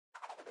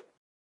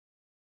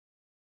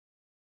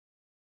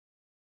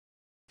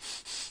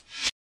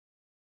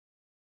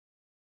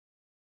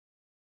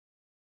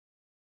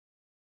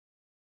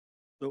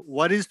So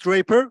what is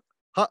Draper?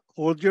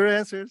 Hold your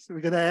answers.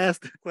 We're gonna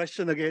ask the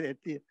question again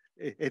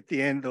at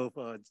the end of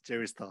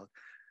Jerry's talk.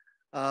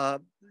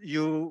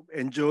 You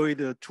enjoyed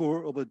the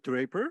tour of a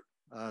Draper.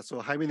 So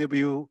how many of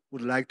you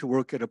would like to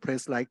work at a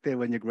place like that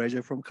when you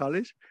graduate from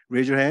college?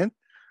 Raise your hand.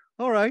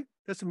 All right,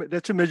 that's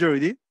a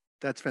majority.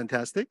 That's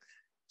fantastic.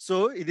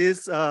 So it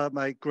is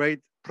my great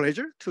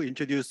pleasure to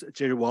introduce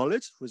Jerry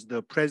Wohletz, who's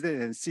the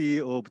president and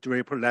CEO of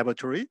Draper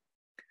Laboratory.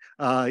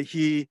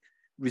 He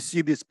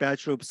received his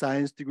Bachelor of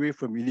Science degree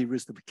from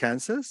University of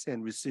Kansas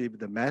and received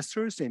the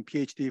master's and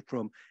PhD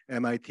from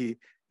MIT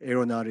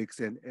Aeronautics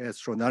and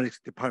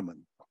Astronautics Department.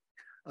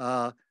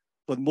 But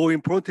more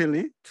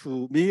importantly,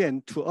 to me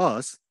and to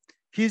us,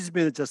 he's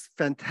been just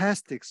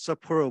fantastic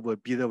support of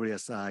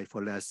BWSI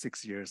for the last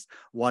 6 years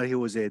while he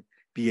was at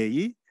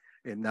BAE,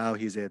 and now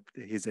he's at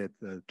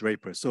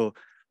Draper. So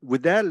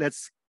with that,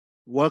 let's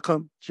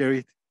welcome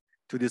Jerry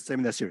to this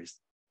seminar series.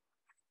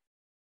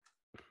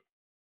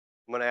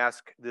 I'm going to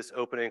ask this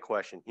opening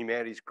question.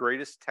 Humanity's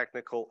greatest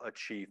technical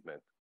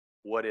achievement.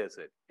 What is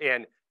it?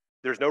 And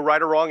there's no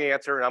right or wrong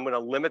answer, and I'm going to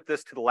limit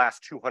this to the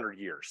last 200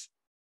 years.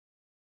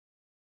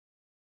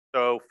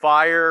 So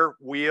fire,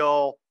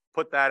 wheel,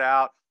 put that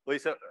out.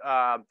 Lisa.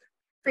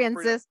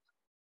 Transistor.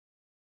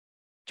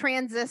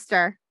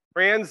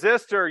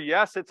 Transistor,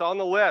 yes, it's on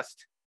the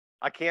list.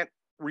 I can't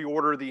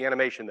reorder the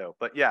animation though,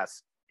 but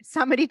yes.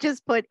 Somebody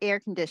just put air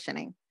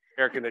conditioning.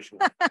 Air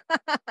conditioning.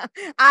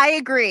 I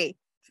agree.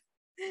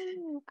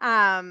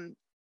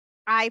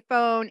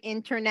 iPhone,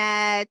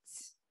 internet,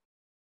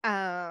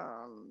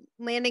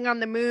 landing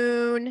on the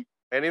moon.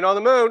 Landing on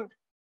the moon,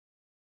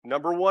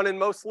 #1 in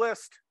most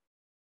lists.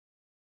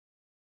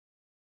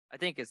 I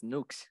think it's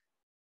nukes.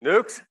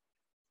 Nukes?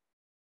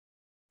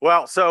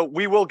 Well, so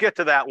we will get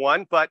to that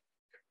one, but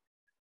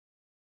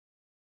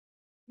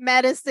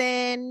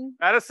medicine.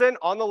 Medicine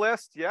on the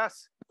list,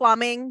 yes.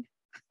 Plumbing.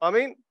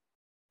 Plumbing.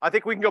 I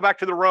think we can go back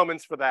to the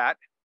Romans for that.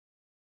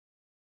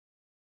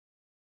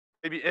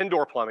 Maybe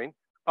indoor plumbing.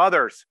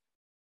 Others.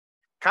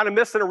 Kind of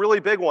missing a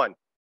really big one.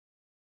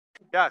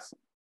 Yes.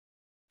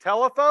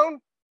 Telephone?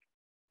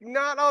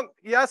 Not on,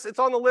 yes, it's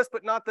on the list,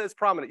 but not as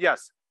prominent.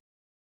 Yes.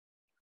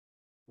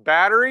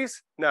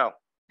 Batteries? No.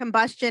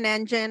 Combustion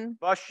engine.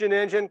 Combustion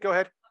engine, go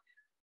ahead.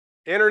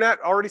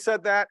 Internet, already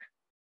said that.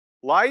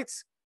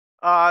 Lights,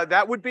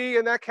 that would be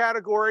in that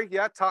category.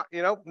 Yeah,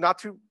 not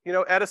too,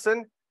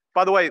 Edison.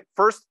 By the way,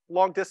 first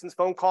long distance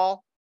phone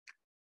call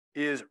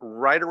is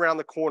right around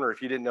the corner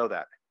if you didn't know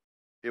that.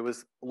 It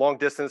was long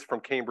distance from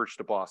Cambridge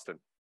to Boston,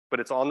 but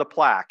it's on the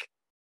plaque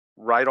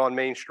right on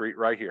Main Street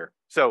right here.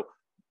 So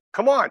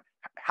come on,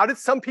 how did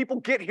some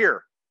people get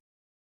here?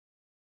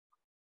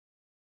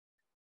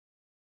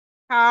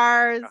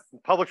 Cars.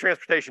 Public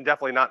transportation,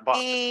 definitely not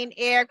Boston. Plane,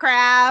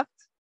 aircraft.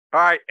 All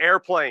right,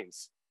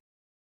 airplanes.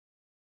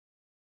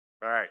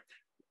 All right.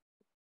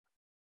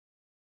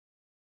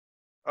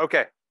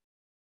 Okay.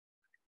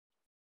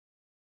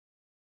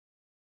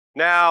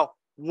 Now,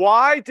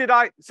 why did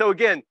so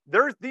again,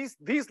 there's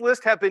these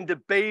lists have been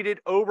debated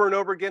over and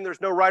over again.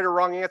 There's no right or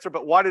wrong answer,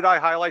 but why did I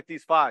highlight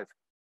these 5?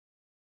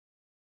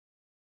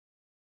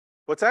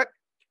 What's that?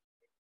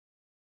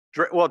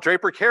 Well,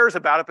 Draper cares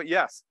about it, but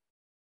yes.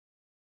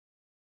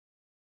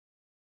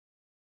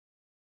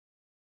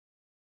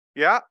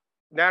 Yeah,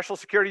 national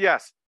security,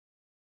 yes.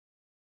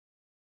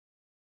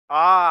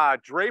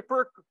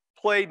 Draper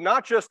played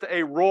not just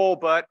a role,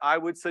 but I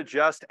would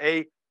suggest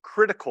a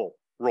critical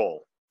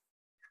role.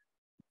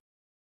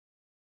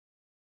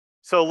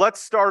 So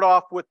let's start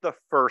off with the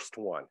first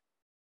one.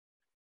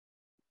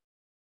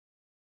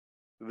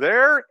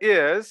 There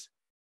is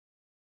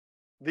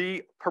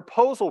the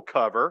proposal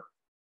cover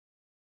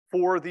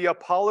for the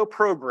Apollo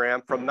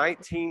program from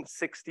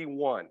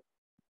 1961.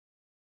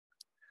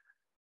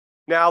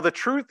 Now, the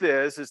truth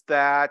is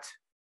that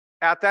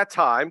at that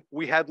time,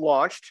 we had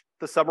launched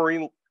the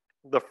submarine,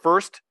 the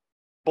first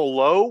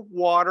below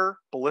water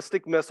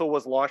ballistic missile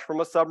was launched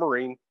from a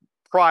submarine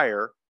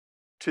prior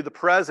to the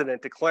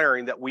president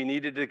declaring that we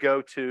needed to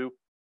go to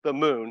the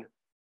moon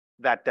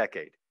that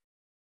decade.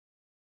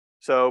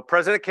 So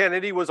President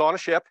Kennedy was on a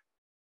ship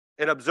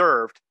and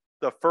observed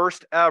the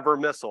first ever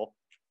missile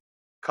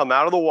come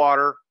out of the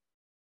water,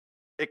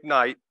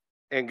 ignite,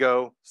 and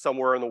go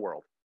somewhere in the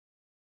world.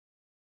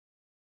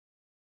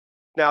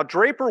 Now,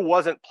 Draper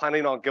wasn't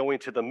planning on going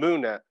to the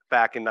moon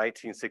back in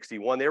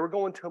 1961. They were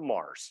going to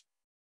Mars.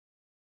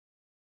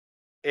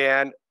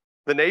 And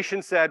the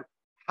nation said,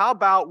 how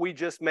about we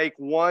just make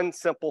one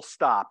simple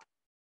stop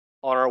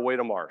on our way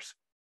to Mars?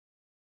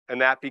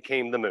 And that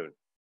became the moon.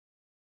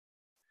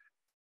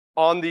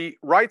 On the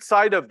right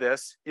side of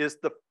this is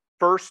the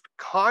first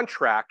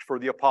contract for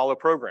the Apollo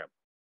program.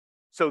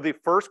 So the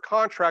first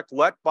contract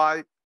let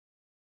by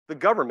the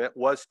government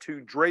was to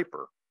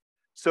Draper.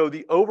 So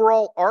the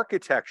overall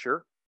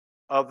architecture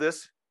of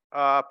this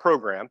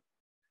program,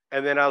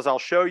 and then as I'll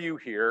show you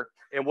here,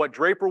 and what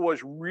Draper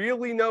was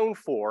really known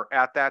for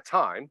at that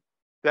time,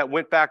 that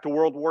went back to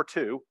World War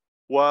II,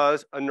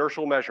 was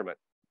inertial measurement.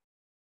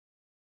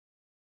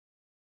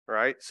 All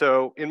right,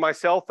 so in my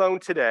cell phone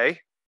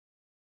today,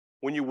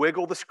 when you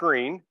wiggle the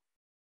screen,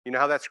 you know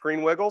how that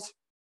screen wiggles?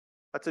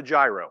 That's a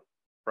gyro,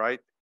 right?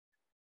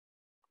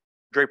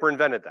 Draper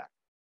invented that.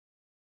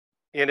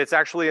 And it's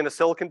actually in a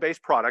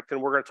silicon-based product,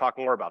 and we're going to talk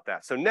more about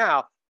that. So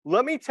now,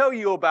 let me tell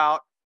you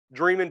about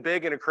dreaming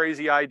big and a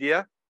crazy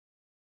idea.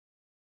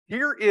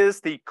 Here is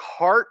the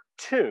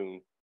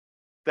cartoon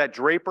that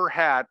Draper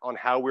had on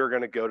how we were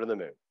going to go to the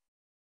moon.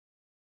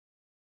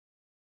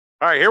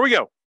 All right, here we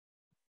go.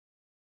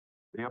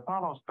 The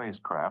Apollo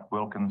spacecraft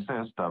will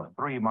consist of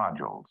 3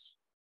 modules.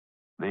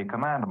 The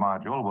command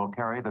module will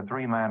carry the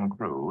 3-man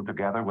crew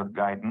together with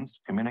guidance,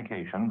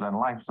 communications, and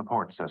life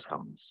support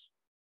systems.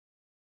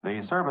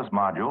 The service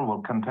module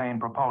will contain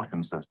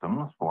propulsion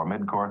systems for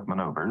mid-course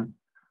maneuvers,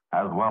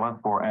 as well as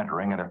for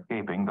entering and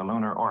escaping the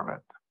lunar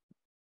orbit.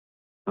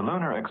 The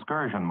lunar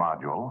excursion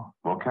module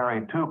will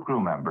carry 2 crew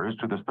members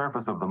to the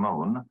surface of the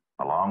moon,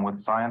 along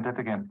with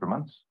scientific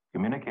instruments,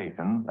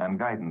 communications, and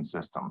guidance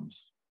systems.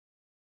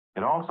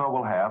 It also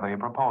will have a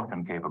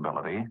propulsion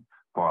capability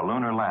for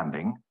lunar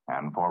landing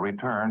and for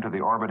return to the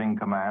orbiting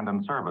command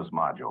and service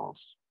modules.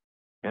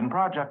 In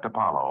Project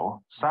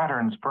Apollo,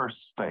 Saturn's first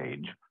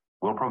stage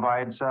will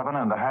provide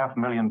 7.5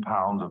 million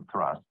pounds of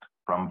thrust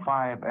from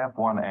 5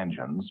 F-1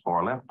 engines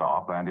for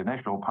liftoff and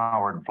initial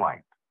powered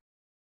flight.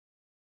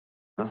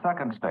 The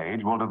second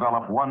stage will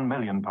develop 1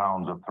 million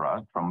pounds of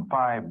thrust from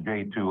 5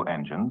 J-2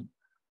 engines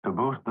to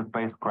boost the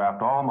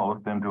spacecraft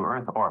almost into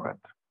Earth orbit.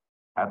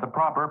 At the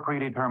proper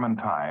predetermined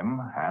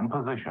time and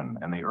position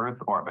in the Earth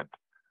orbit,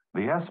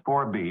 the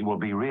S-4B will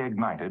be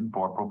reignited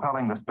for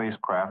propelling the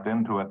spacecraft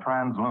into a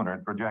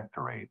translunar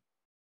trajectory.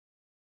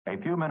 A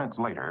few minutes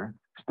later,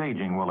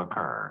 staging will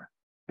occur.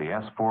 The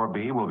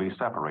S-4B will be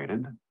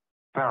separated,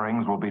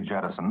 fairings will be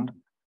jettisoned,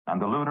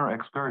 and the lunar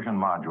excursion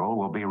module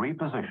will be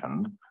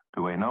repositioned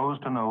to a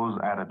nose-to-nose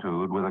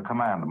attitude with a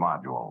command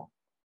module.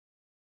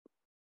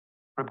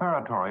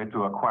 Preparatory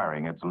to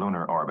acquiring its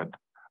lunar orbit,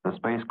 the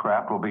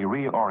spacecraft will be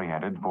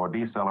reoriented for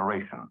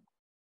deceleration.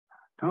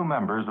 2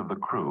 members of the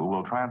crew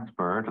will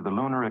transfer to the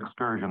lunar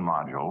excursion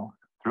module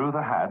through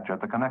the hatch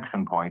at the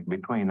connection point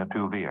between the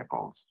 2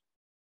 vehicles.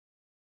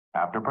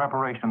 After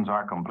preparations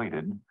are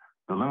completed,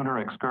 the lunar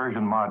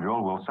excursion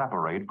module will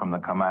separate from the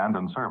command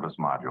and service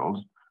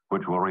modules,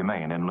 which will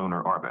remain in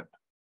lunar orbit.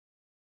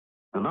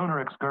 The lunar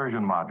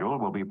excursion module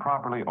will be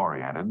properly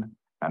oriented,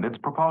 and its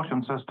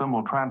propulsion system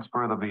will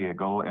transfer the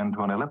vehicle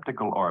into an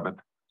elliptical orbit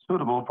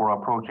suitable for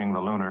approaching the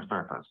lunar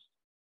surface.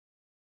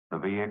 The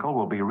vehicle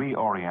will be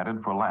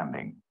reoriented for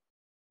landing.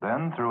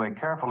 Then, through a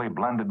carefully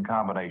blended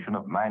combination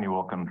of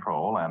manual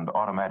control and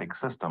automatic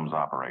systems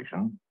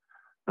operation,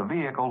 the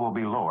vehicle will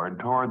be lowered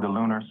toward the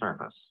lunar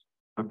surface.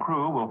 The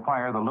crew will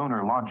fire the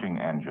lunar launching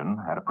engine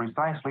at a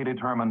precisely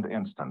determined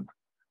instant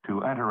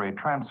to enter a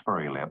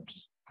transfer ellipse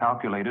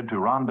calculated to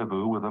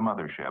rendezvous with the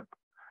mothership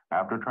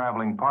after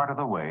traveling part of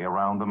the way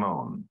around the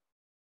moon.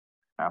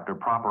 After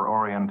proper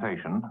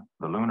orientation,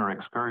 the lunar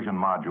excursion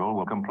module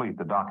will complete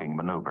the docking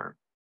maneuver.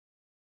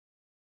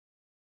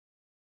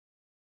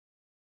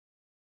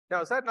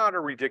 Now, is that not a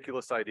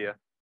ridiculous idea?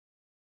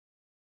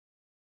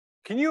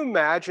 Can you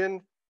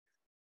imagine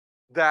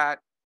that,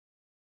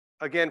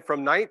 again, from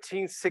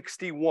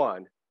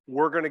 1961,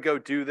 we're going to go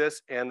do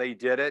this, and they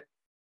did it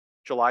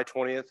July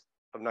 20th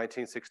of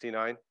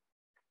 1969?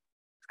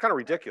 It's kind of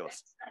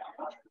ridiculous.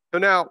 So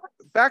now,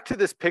 back to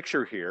this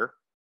picture here.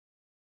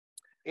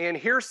 And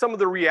here's some of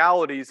the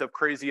realities of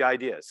crazy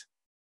ideas.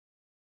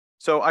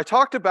 So I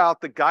talked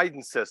about the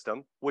guidance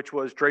system, which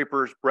was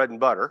Draper's bread and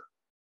butter.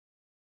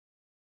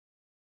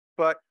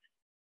 But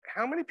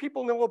how many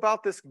people know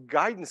about this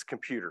guidance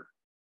computer?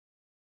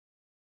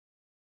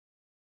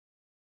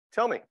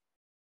 Tell me.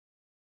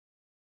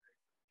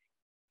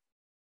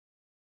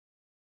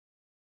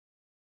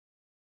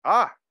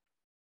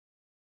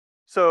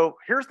 So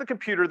here's the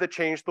computer that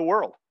changed the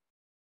world.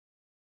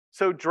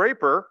 So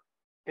Draper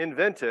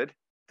invented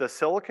the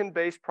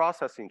silicon-based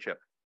processing chip.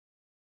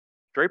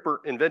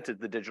 Draper invented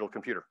the digital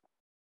computer.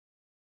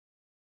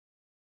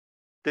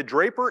 Did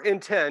Draper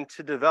intend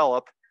to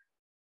develop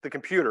the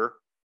computer?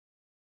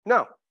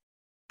 No,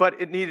 but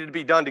it needed to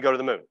be done to go to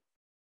the moon.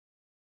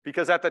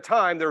 Because at the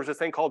time, there was this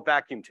thing called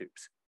vacuum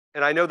tubes.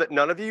 And I know that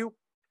none of you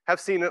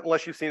have seen it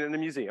unless you've seen it in a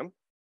museum.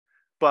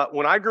 But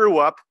when I grew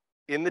up,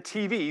 in the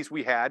TVs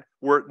we had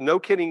were, no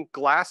kidding,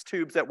 glass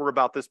tubes that were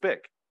about this big.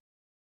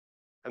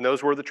 And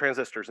those were the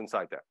transistors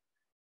inside there.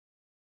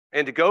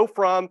 And to go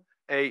from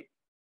a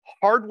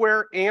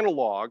hardware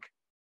analog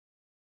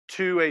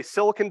to a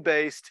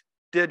silicon-based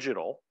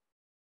digital,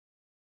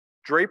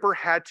 Draper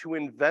had to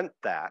invent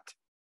that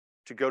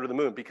to go to the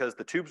moon because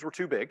the tubes were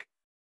too big,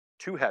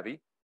 too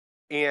heavy,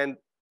 and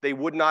they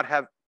would not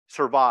have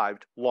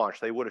survived launch.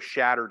 They would have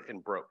shattered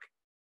and broke.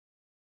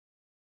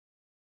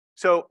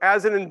 So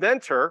as an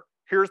inventor,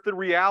 here's the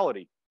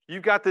reality.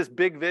 You've got this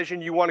big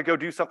vision, you want to go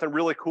do something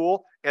really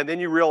cool, and then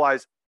you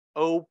realize,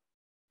 oh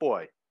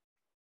boy,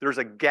 there's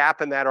a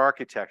gap in that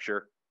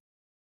architecture.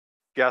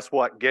 Guess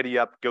what? Giddy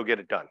up, go get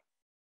it done.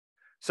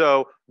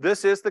 So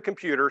this is the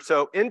computer.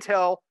 So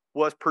Intel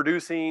was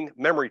producing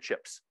memory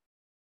chips.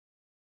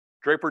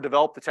 Draper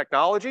developed the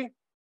technology,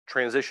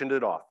 transitioned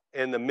it off,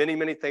 and the many,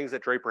 many things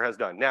that Draper has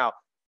done. Now,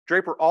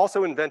 Draper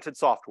also invented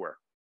software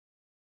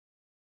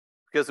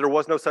because there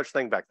was no such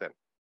thing back then.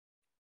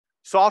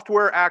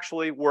 Software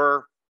actually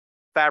were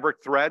fabric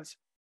threads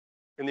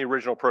in the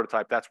original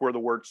prototype. That's where the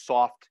word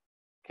soft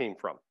came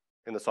from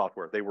in the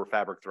software. They were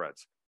fabric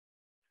threads.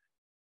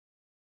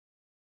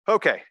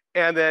 Okay,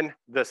 and then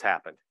this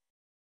happened.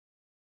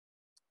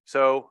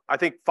 So I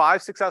think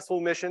 5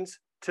 successful missions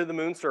to the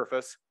moon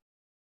surface,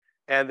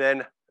 and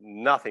then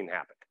nothing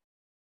happened.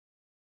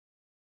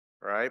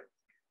 All right.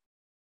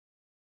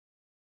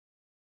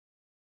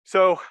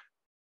 So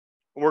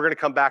we're going to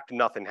come back to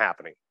nothing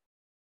happening.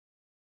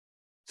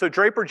 So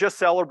Draper just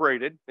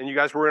celebrated, and you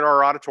guys were in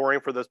our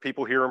auditorium. For those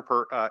people here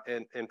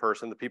in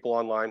person, the people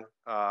online,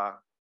 a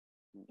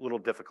little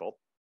difficult.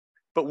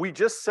 But we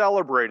just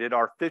celebrated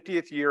our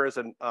 50th year as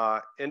an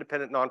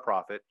independent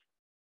nonprofit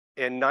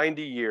and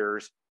 90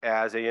 years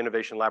as an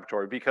innovation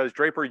laboratory, because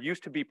Draper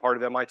used to be part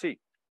of MIT.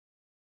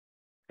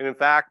 And in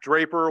fact,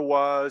 Draper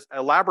was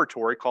a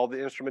laboratory called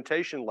the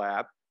Instrumentation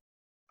Lab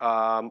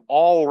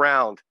all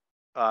around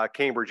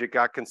Cambridge. It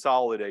got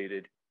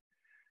consolidated.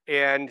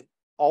 And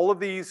all of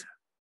these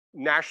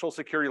national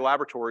security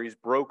laboratories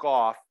broke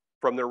off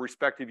from their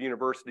respective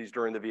universities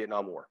during the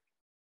Vietnam War.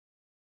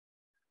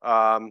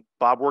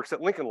 Bob works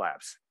at Lincoln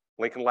Labs.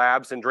 Lincoln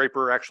Labs and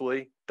Draper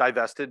actually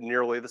divested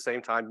nearly at the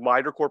same time.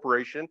 MITRE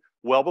Corporation,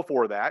 well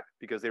before that,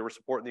 because they were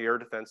supporting the Air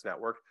Defense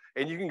Network.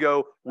 And you can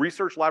go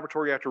research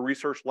laboratory after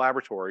research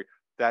laboratory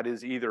that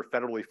is either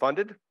federally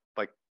funded,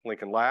 like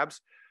Lincoln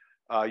Labs,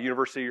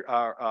 University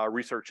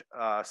Research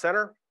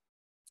Center,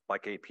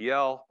 like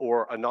APL,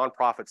 or a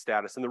nonprofit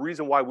status. And the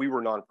reason why we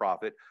were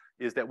nonprofit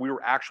is that we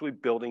were actually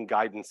building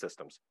guidance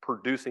systems,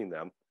 producing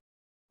them,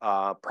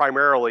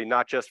 primarily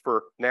not just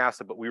for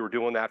NASA, but we were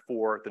doing that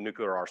for the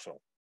nuclear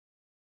arsenal.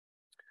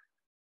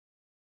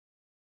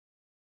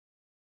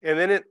 And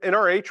then in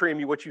our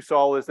atrium, what you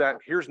saw is that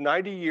here's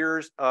 90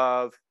 years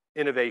of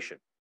innovation.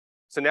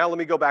 So now let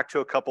me go back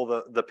to a couple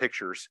of the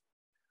pictures.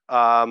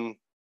 I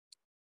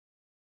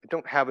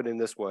don't have it in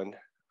this one.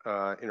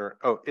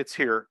 Oh, it's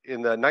here.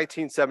 In the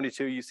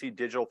 1972, you see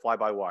digital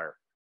fly-by-wire.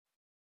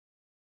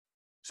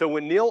 So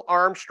when Neil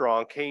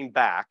Armstrong came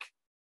back,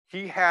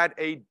 he had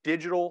a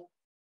digital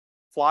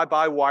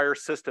fly-by-wire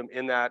system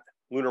in that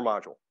lunar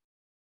module.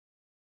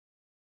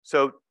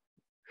 So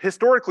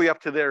historically,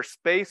 up to there,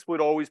 space would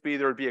always be,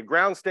 there would be a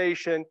ground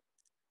station.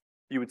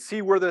 You would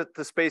see where the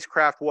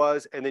spacecraft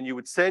was, and then you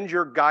would send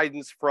your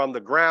guidance from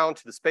the ground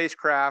to the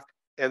spacecraft,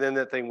 and then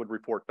that thing would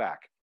report back.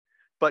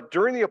 But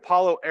during the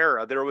Apollo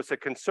era, there was a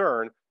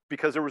concern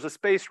because there was a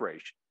space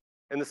race,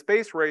 and the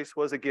space race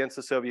was against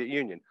the Soviet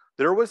Union.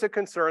 There was a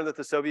concern that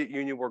the Soviet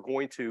Union were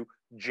going to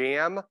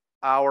jam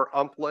our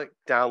uplink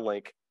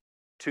downlink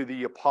to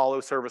the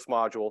Apollo service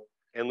module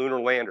and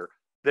lunar lander.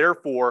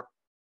 Therefore,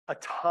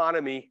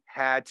 autonomy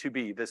had to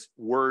be, this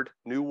word,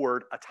 new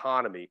word,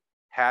 autonomy,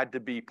 had to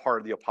be part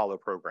of the Apollo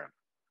program.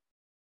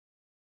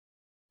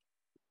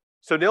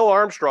 So Neil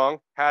Armstrong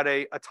had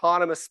an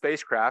autonomous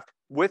spacecraft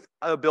with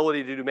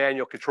ability to do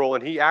manual control,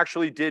 and he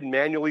actually did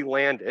manually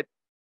land it.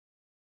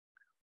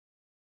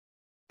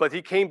 But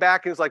he came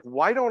back and was like,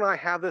 why don't I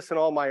have this in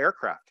all my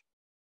aircraft?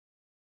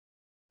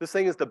 This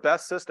thing is the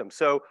best system.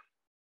 So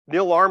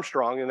Neil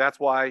Armstrong, and that's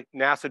why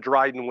NASA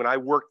Dryden, when I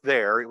worked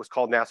there, it was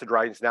called NASA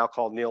Dryden, it's now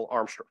called Neil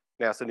Armstrong,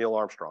 NASA Neil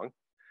Armstrong,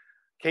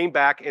 came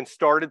back and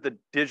started the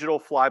digital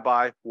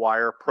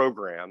fly-by-wire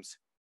programs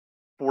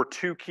for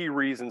 2 key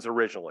reasons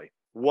originally.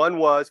 One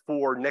was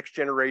for next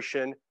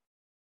generation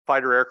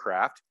fighter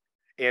aircraft.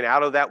 And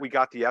out of that, we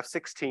got the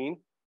F-16,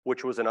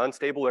 which was an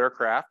unstable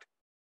aircraft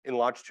in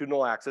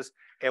longitudinal axis,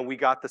 and we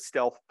got the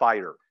stealth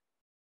fighter.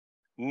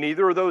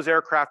 Neither of those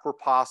aircraft were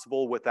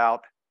possible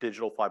without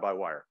digital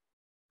fly-by-wire.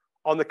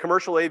 On the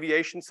commercial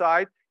aviation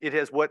side, it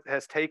has what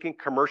has taken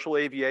commercial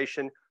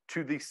aviation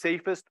to the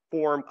safest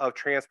form of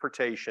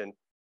transportation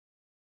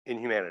in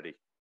humanity.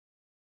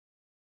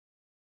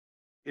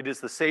 It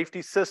is the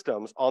safety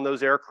systems on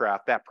those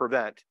aircraft that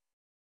prevent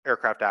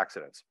aircraft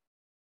accidents.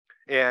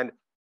 And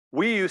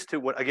we used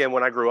to, again,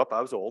 when I grew up,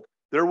 I was old,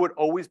 there would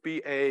always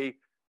be a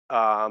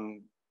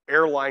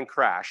airline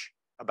crash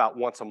about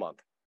once a month.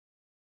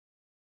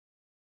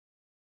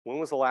 When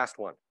was the last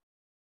one?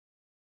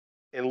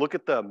 And look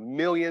at the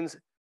millions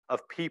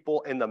of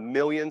people and the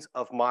millions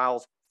of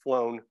miles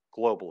flown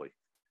globally.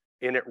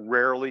 And it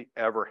rarely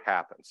ever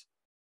happens.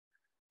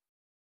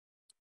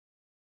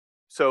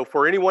 So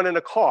for anyone in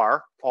a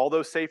car, all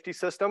those safety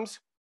systems,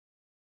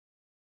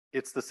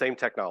 it's the same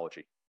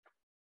technology.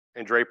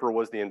 And Draper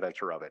was the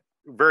inventor of it,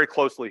 very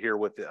closely here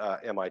with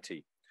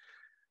MIT.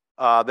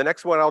 The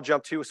next one I'll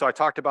jump to, so I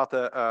talked about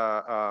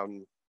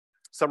the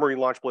submarine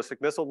launched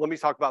ballistic missile. Let me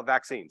talk about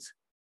vaccines.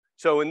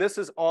 So, and this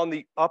is on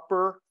the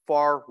upper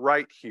far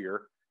right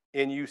here,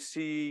 and you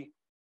see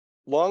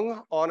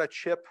lung on a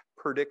chip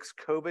predicts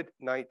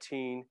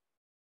COVID-19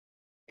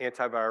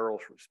 antiviral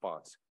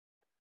response.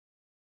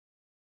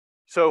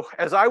 So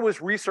as I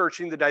was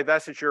researching the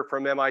divestiture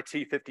from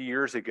MIT 50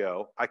 years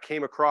ago, I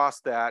came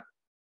across that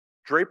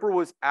Draper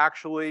was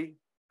actually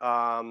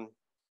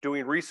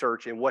doing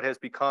research in what has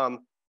become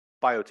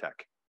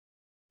biotech.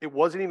 It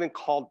wasn't even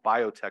called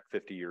biotech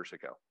 50 years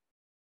ago.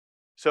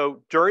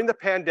 So during the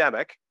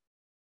pandemic,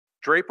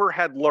 Draper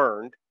had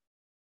learned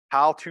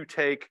how to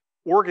take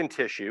organ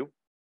tissue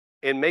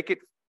and make it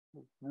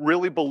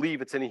really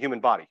believe it's in a human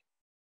body.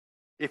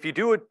 If you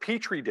do a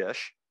Petri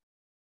dish,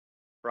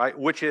 right,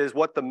 which is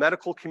what the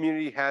medical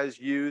community has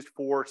used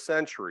for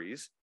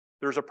centuries,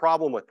 there's a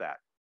problem with that.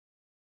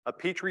 A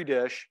Petri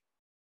dish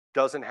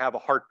doesn't have a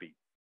heartbeat.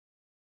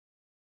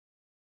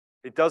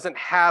 It doesn't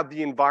have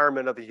the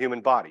environment of the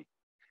human body.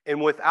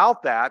 And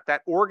without that,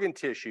 that organ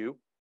tissue,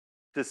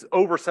 to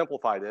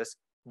oversimplify this,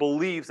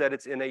 believes that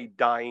it's in a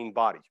dying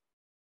body,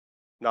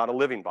 not a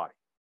living body.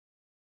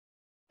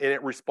 And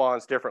it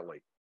responds differently.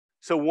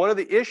 So one of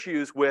the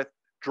issues with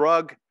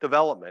drug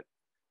development,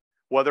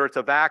 whether it's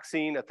a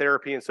vaccine, a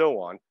therapy, and so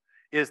on,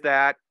 is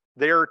that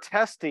they're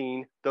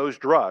testing those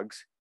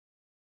drugs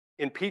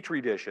in Petri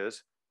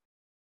dishes,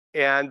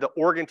 and the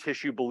organ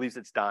tissue believes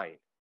it's dying,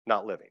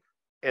 not living.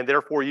 And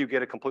therefore, you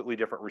get a completely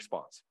different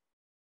response.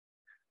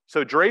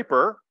 So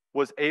Draper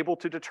was able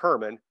to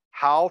determine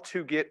how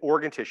to get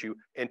organ tissue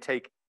and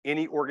take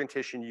any organ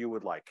tissue you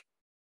would like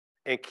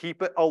and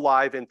keep it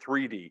alive in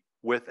 3D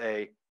with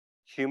a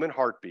human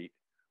heartbeat,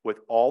 with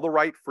all the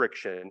right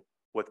friction,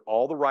 with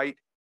all the right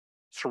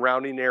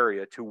surrounding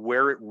area to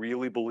where it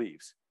really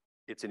believes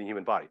it's in a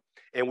human body.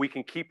 And we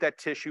can keep that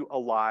tissue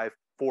alive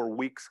for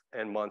weeks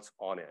and months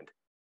on end.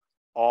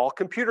 All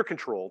computer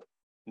controlled,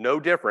 no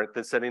different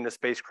than sending a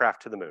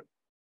spacecraft to the moon.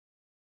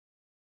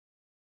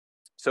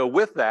 So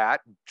with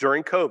that,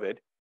 during COVID,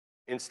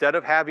 instead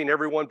of having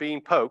everyone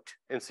being poked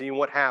and seeing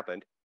what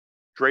happened,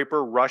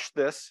 Draper rushed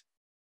this.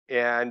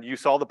 And you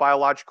saw the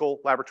biological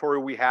laboratory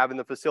we have in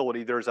the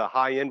facility. There's a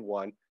high-end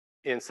one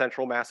in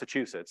central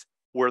Massachusetts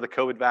where the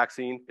COVID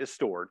vaccine is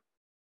stored.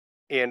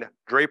 And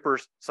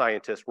Draper's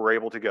scientists were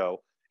able to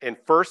go. And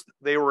first,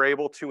 they were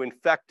able to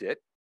infect it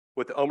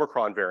with the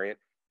Omicron variant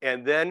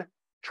and then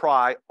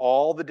try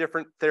all the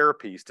different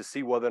therapies to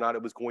see whether or not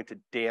it was going to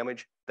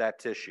damage that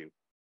tissue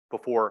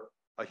before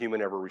a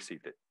human ever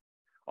received it.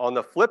 On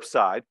the flip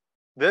side,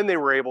 then they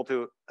were able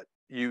to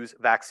use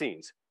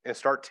vaccines and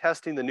start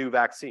testing the new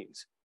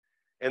vaccines.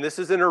 And this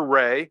is an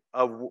array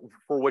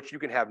for which you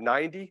can have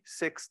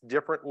 96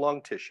 different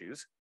lung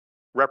tissues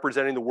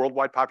representing the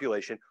worldwide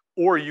population,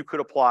 or you could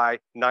apply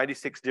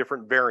 96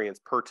 different variants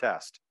per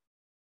test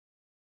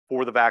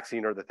for the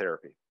vaccine or the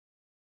therapy.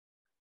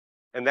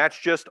 And that's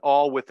just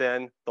all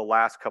within the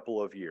last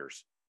couple of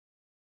years.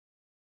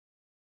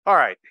 All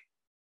right,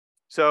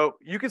 so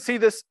you can see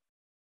this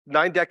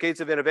 9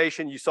 decades of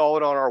innovation. You saw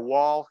it on our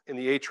wall in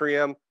the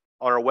atrium,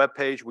 on our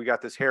webpage. We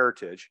got this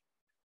heritage.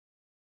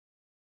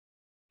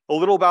 A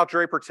little about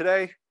Draper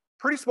today.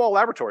 Pretty small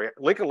laboratory.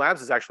 Lincoln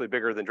Labs is actually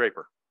bigger than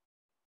Draper.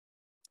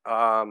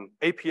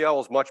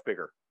 APL is much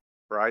bigger,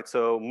 right?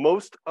 So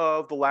most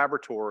of the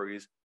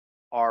laboratories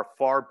are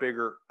far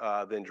bigger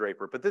than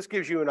Draper, but this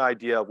gives you an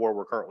idea of where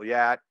we're currently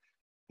at.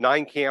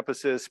 9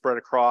 campuses spread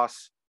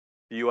across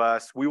the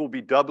US. We will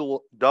be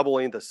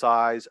doubling the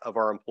size of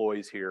our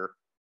employees here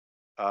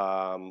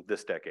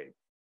this decade.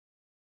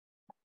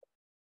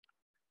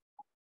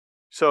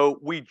 So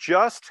we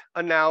just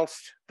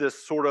announced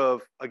this sort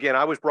of, again,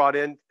 I was brought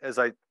in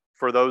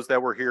for those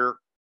that were here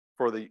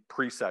for the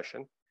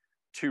pre-session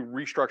to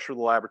restructure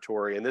the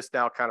laboratory. And this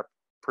now kind of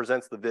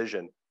presents the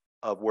vision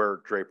of where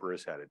Draper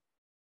is headed.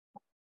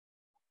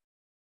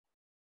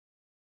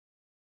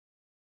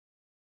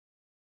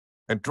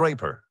 At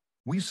Draper,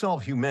 we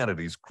solve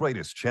humanity's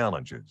greatest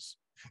challenges.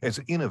 As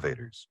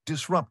innovators,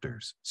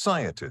 disruptors,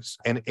 scientists,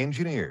 and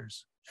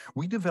engineers,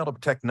 we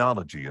develop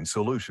technology and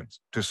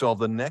solutions to solve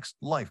the next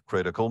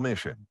life-critical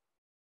mission.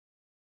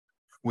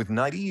 With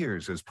 90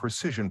 years as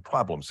precision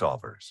problem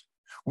solvers,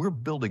 we're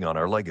building on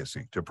our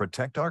legacy to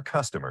protect our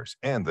customers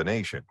and the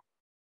nation.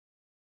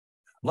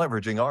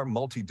 Leveraging our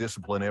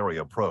multidisciplinary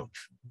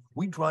approach,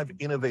 we drive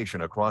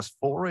innovation across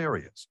 4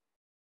 areas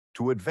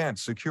to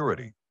advance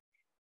security,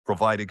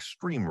 provide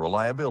extreme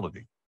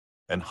reliability,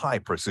 and high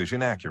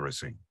precision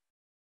accuracy.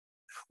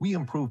 We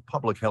improve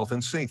public health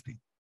and safety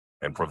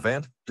and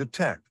prevent,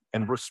 detect,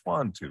 and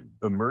respond to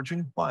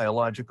emerging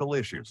biological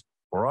issues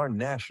for our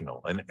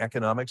national and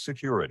economic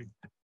security.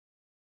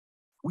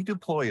 We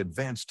deploy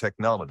advanced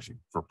technology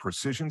for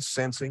precision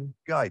sensing,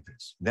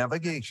 guidance,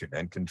 navigation,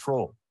 and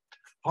control,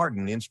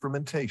 hardened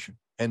instrumentation,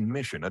 and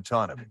mission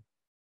autonomy.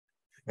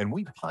 And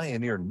we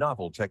pioneer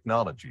novel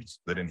technologies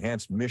that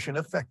enhance mission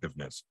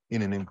effectiveness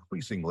in an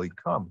increasingly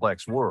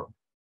complex world.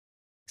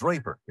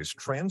 Draper is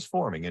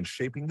transforming and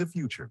shaping the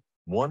future,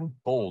 one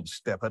bold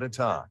step at a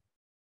time,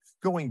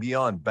 going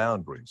beyond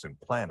boundaries and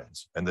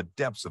planets and the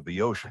depths of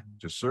the ocean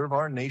to serve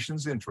our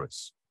nation's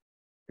interests.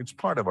 It's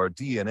part of our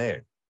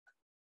DNA.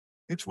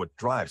 It's what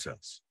drives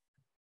us.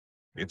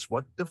 It's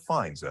what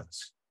defines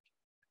us.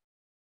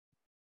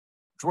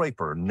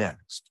 Draper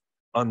Next,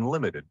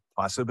 unlimited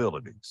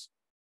possibilities.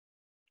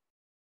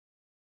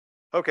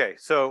 Okay,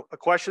 so a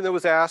question that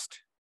was asked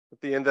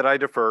at the end that I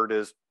deferred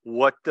is,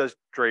 what does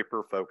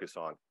Draper focus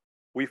on?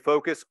 We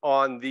focus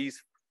on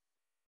these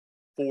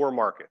 4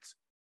 markets.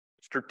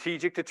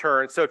 Strategic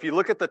deterrence. So if you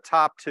look at the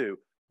top 2,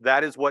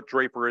 that is what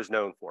Draper is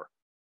known for.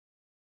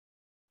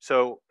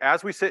 So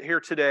as we sit here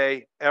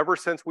today, ever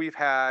since we've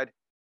had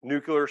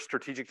nuclear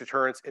strategic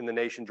deterrence in the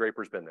nation,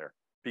 Draper's been there,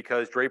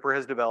 because Draper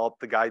has developed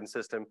the guidance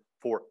system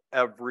for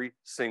every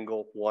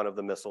single one of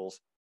the missiles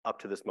up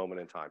to this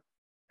moment in time.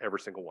 Every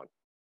single one.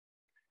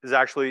 Is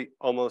actually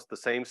almost the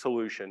same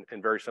solution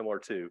and very similar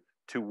to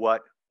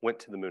what went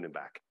to the moon and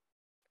back.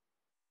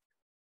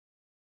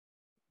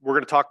 We're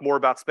going to talk more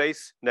about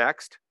space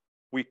next.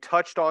 We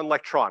touched on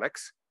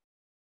electronics.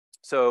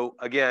 So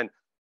again,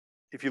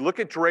 if you look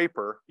at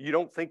Draper, you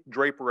don't think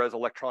Draper as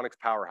electronics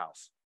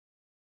powerhouse.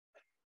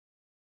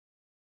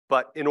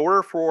 But in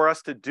order for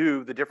us to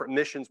do the different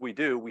missions we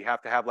do, we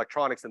have to have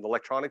electronics, and the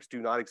electronics do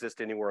not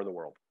exist anywhere in the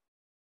world.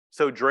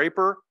 So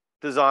Draper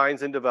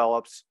designs and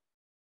develops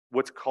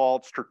what's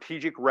called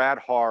strategic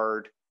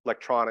rad-hard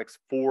electronics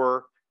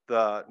for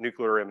the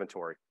nuclear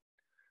inventory.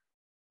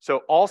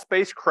 So all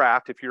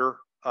spacecraft, if you're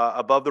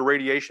above the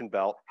radiation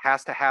belt,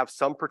 has to have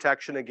some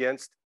protection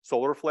against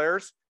solar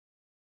flares.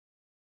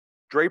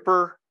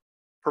 Draper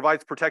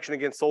provides protection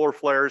against solar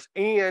flares,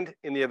 and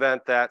in the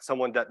event that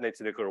someone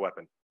detonates a nuclear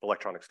weapon, the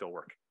electronics still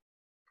work.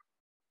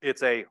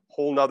 It's a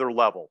whole nother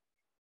level.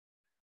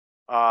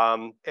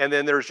 And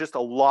then there's just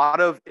a lot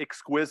of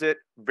exquisite,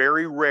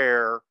 very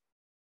rare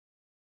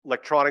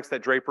electronics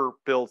that Draper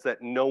builds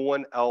that no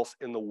one else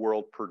in the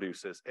world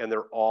produces, and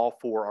they're all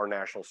for our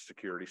national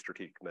security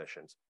strategic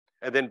missions.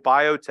 And then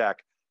biotech,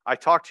 I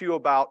talked to you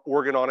about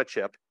organ on a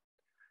chip,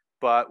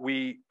 but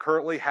we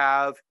currently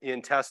have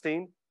in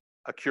testing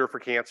a cure for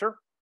cancer.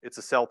 It's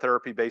a cell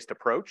therapy based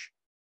approach.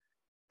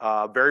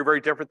 Very,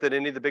 very different than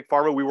any of the big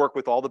pharma. We work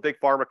with all the big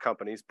pharma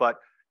companies, but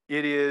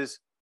it is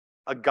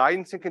a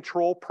guidance and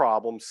control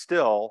problem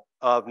still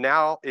of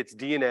now it's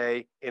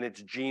DNA and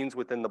it's genes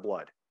within the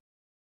blood.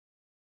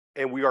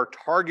 And we are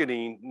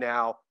targeting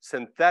now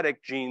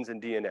synthetic genes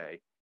and DNA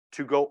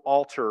to go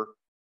alter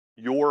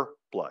your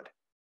blood.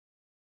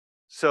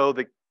 So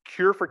the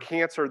cure for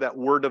cancer that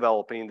we're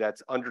developing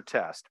that's under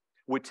test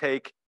would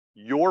take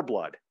your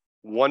blood,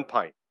 1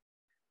 pint.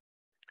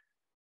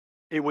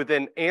 It would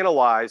then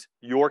analyze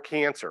your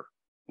cancer,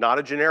 not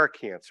a generic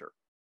cancer.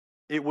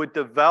 It would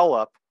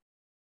develop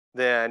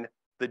then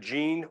the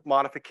gene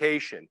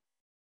modification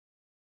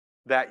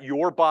that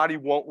your body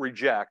won't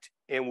reject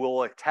and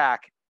will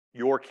attack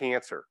your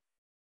cancer.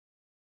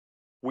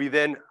 We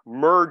then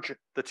merge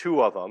the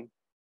 2 of them,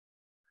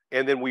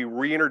 and then we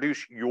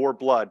reintroduce your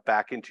blood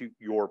back into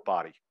your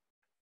body.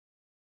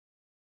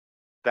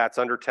 That's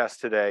under test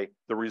today.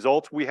 The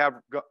results we have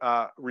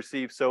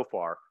received so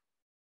far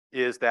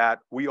is that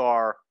we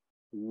are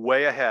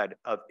way ahead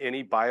of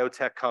any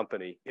biotech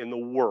company in the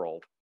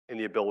world in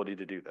the ability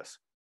to do this.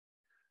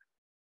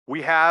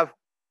 We have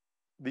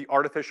the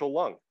artificial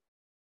lung.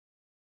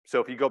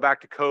 So if you go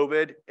back to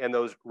COVID and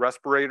those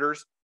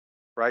respirators,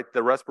 right,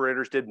 the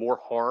respirators did more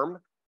harm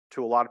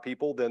to a lot of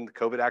people than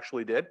COVID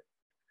actually did.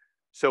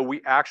 So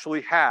we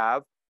actually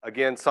have,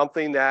 again,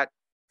 something that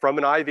from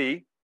an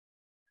IV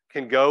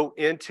can go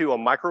into a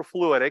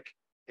microfluidic,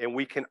 and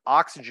we can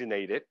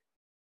oxygenate it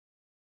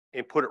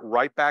and put it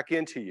right back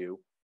into you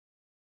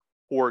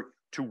or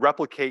to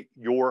replicate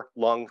your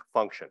lung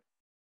function.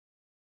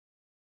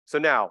 So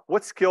now,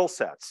 what skill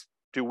sets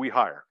do we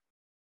hire?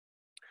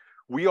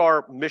 We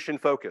are mission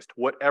focused.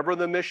 Whatever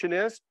the mission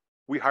is,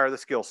 we hire the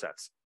skill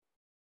sets.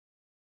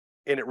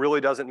 And it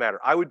really doesn't matter.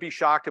 I would be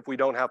shocked if we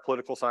don't have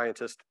political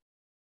scientists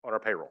on our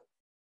payroll.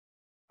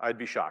 I'd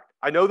be shocked.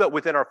 I know that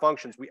within our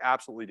functions, we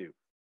absolutely do,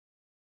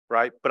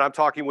 right? But I'm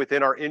talking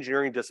within our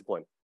engineering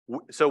discipline.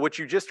 So what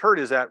you just heard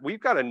is that we've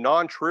got a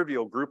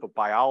non-trivial group of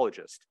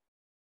biologists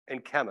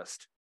and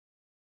chemists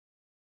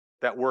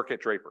that work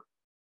at Draper,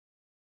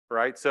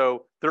 right?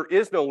 So there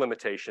is no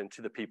limitation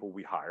to the people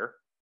we hire.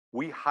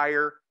 We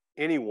hire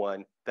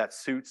anyone that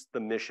suits the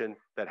mission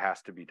that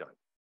has to be done.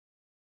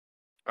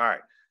 All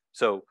right,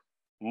 so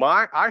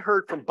I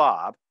heard from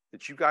Bob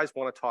that you guys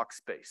want to talk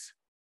space.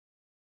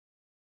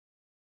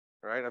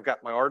 All right, I've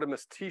got my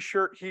Artemis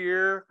t-shirt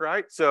here,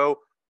 right? So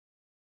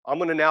I'm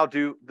going to now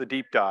do the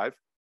deep dive.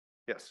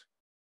 Yes.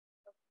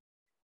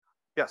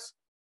 Yes.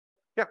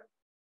 Yeah.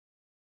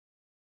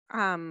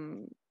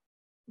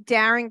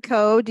 Darren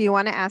Coe, do you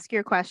want to ask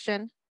your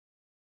question?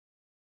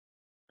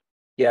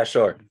 Yeah,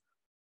 sure.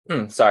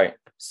 Sorry.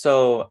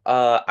 So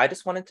I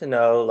just wanted to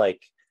know,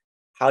 like,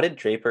 how did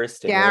Draper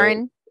stimulate?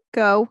 Darren,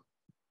 go.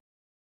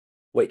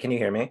 Wait, can you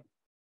hear me?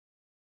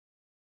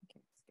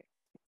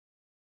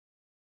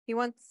 He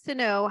wants to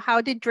know,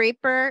 how did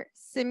Draper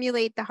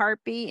simulate the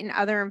heartbeat and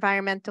other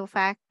environmental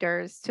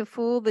factors to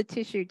fool the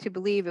tissue to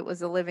believe it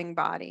was a living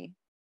body?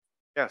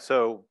 Yeah,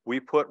 so we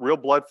put real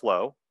blood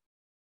flow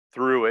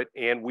through it,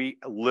 and we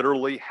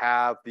literally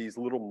have these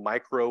little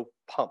micro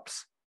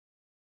pumps.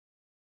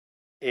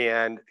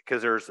 And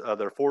because there's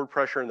the forward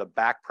pressure and the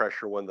back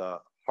pressure when the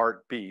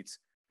heart beats,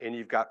 and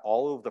you've got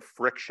all of the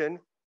friction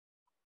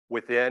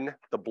within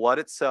the blood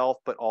itself,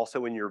 but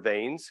also in your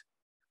veins,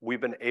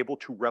 we've been able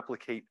to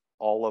replicate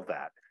all of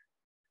that.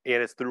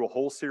 And it's through a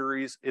whole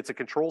series. It's a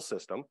control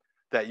system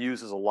that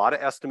uses a lot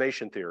of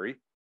estimation theory,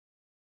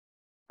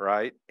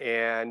 right?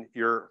 And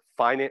you're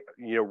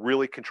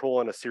really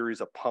controlling a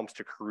series of pumps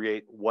to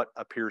create what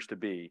appears to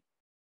be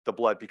the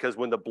blood. Because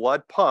when the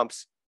blood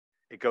pumps,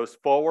 it goes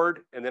forward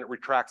and then it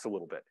retracts a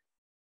little bit.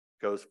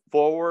 Goes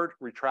forward,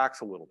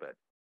 retracts a little bit,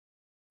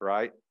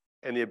 right?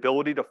 And the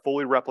ability to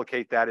fully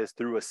replicate that is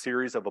through a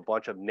series of a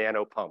bunch of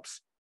nano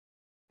pumps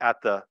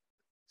at the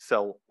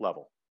cell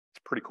level.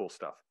 It's pretty cool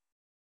stuff.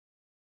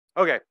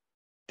 Okay,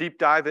 deep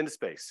dive into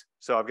space.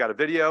 So I've got a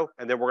video,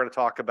 and then we're going to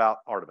talk about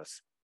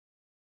Artemis.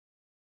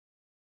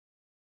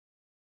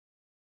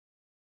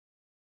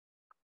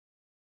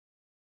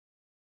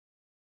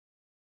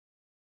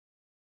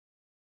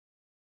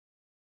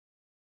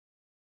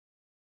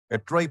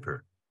 At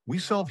Draper, we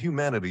solve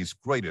humanity's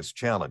greatest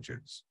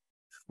challenges.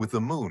 With the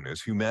moon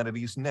as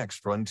humanity's next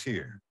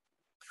frontier,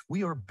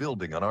 we are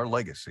building on our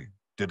legacy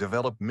to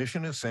develop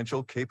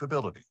mission-essential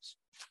capabilities.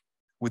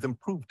 With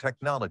improved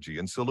technology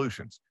and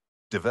solutions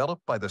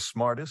developed by the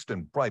smartest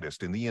and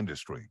brightest in the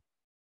industry.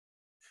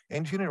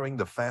 Engineering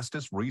the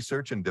fastest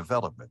research and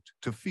development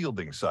to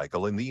fielding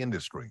cycle in the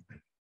industry.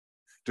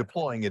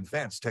 Deploying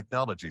advanced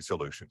technology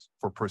solutions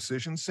for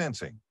precision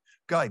sensing,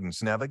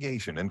 guidance,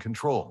 navigation, and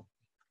control,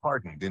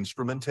 hardened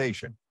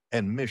instrumentation,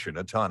 and mission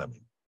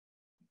autonomy.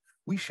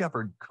 We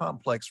shepherd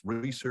complex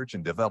research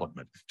and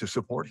development to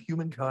support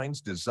humankind's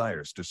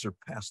desires to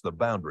surpass the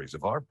boundaries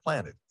of our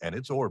planet and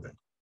its orbit.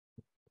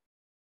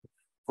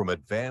 From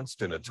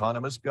advanced and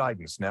autonomous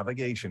guidance,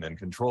 navigation, and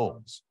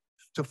controls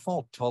to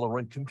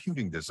fault-tolerant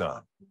computing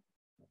design,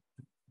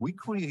 we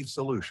create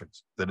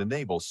solutions that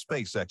enable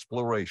space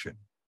exploration.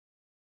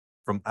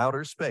 From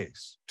outer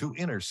space to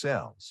inner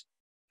cells,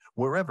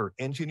 wherever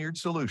engineered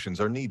solutions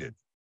are needed,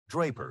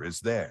 Draper is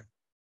there.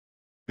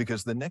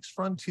 Because the next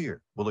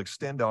frontier will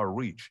extend our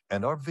reach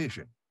and our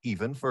vision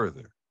even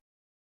further.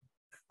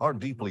 Our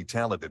deeply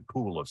talented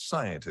pool of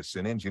scientists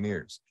and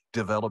engineers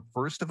develop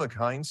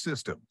first-of-a-kind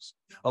systems,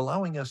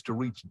 allowing us to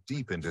reach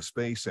deep into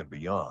space and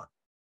beyond,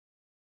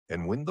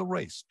 and win the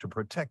race to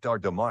protect our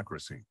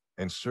democracy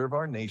and serve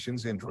our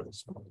nation's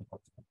interests.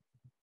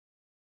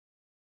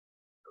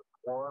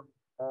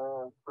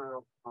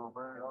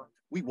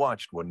 We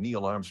watched when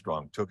Neil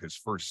Armstrong took his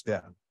first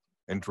step,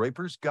 and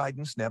Draper's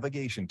guidance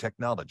navigation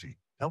technology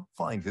helped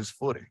find his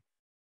footing.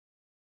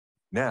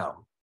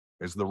 Now,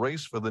 as the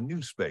race for the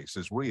new space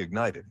is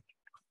reignited,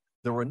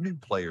 there are new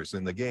players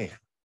in the game.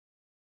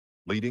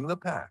 Leading the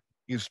pack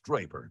is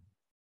Draper,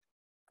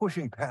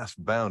 pushing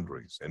past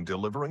boundaries and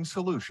delivering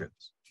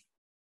solutions,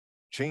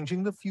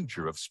 changing the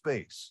future of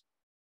space,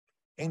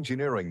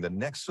 engineering the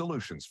next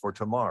solutions for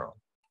tomorrow,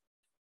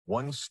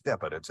 one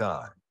step at a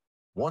time,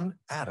 one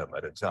atom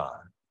at a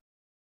time.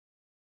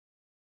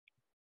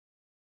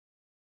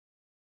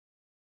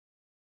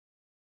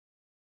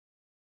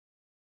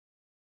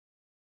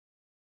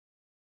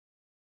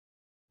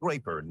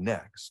 Draper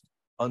next,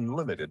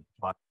 unlimited.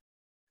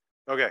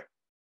 Okay.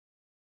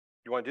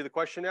 You want to do the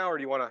question now, or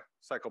do you want to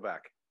cycle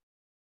back?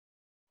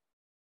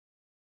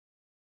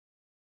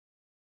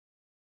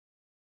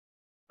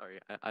 Sorry,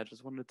 I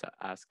just wanted to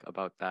ask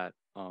about that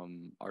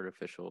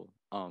artificial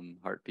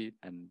heartbeat,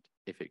 and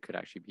if it could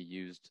actually be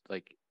used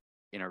like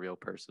in a real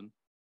person,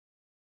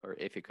 or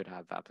if it could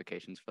have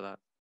applications for that.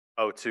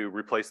 Oh, to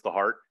replace the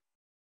heart?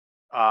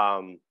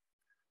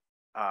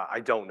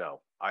 I don't know.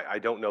 I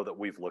don't know that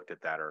we've looked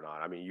at that or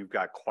not. I mean, you've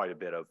got quite a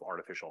bit of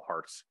artificial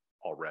hearts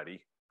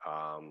already.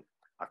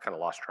 I've kind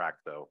of lost track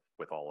though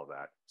with all of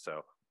that.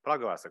 So, but I'll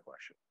go ask the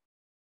question.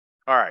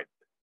 All right.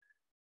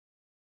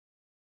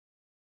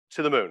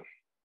 To the moon.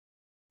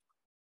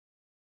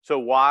 So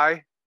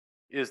why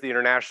is the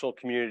international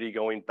community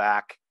going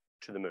back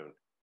to the moon?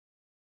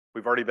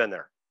 We've already been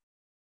there.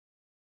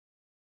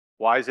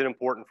 Why is it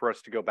important for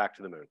us to go back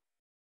to the moon?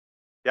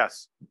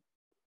 Yes.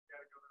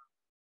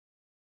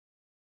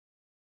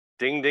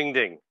 Ding, ding,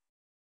 ding.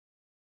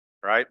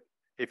 Right?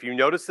 If you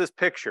notice this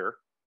picture,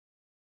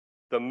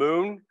 the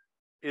moon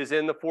is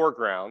in the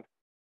foreground,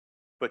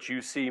 but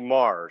you see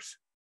Mars.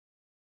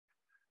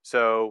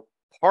 So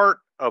part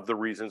of the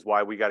reasons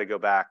why we got to go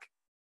back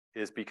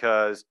is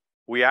because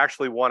we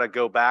actually want to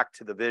go back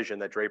to the vision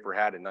that Draper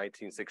had in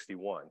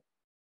 1961,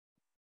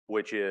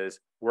 which is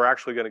we're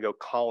actually going to go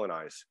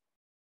colonize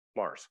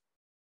Mars.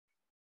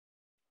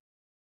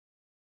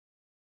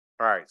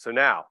 All right, so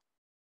now,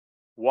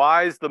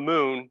 why is the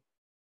moon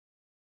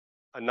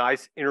a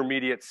nice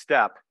intermediate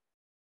step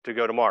to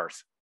go to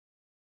Mars?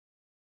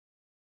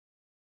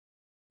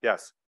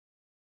 Yes.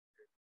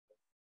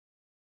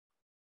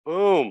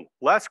 Boom,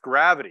 less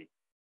gravity.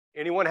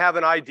 Anyone have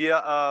an idea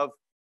of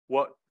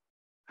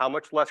how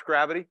much less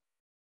gravity?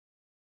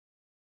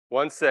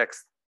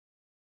 1/6.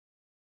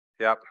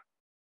 Yep.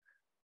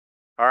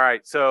 All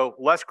right, so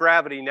less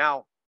gravity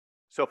now.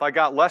 So if I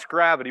got less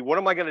gravity, what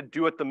am I going to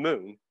do at the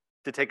moon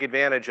to take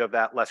advantage of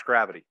that less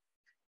gravity?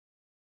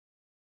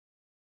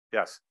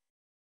 Yes.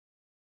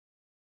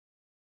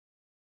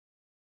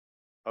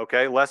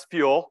 Okay, less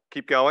fuel.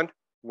 Keep going.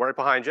 Right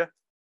behind you.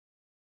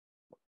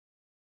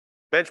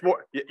 Bench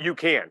more. You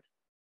can.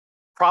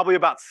 Probably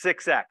about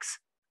 6x.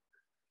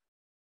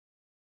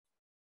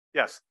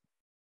 Yes.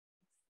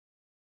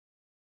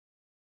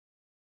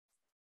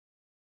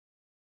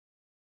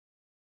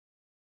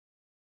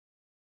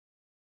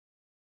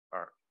 All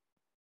right.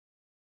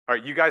 All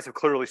right, you guys have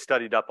clearly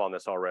studied up on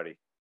this already.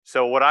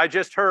 So what I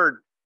just heard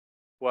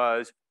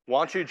was, why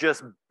don't you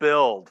just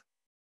build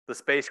the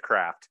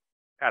spacecraft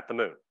at the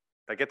moon?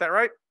 Did I get that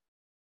right?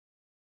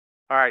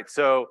 All right,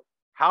 so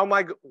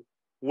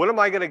what am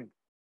I going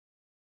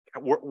to,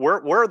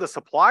 where are the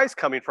supplies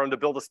coming from to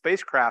build a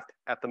spacecraft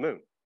at the moon?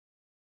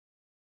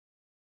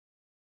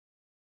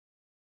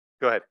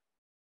 Go ahead.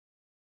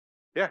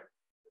 Yeah,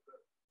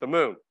 the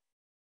moon.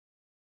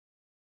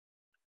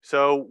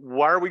 So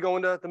why are we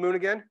going to the moon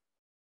again?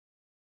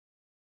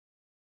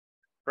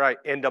 Right,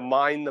 and to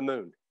mine the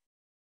moon.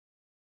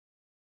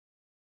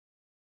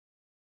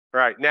 All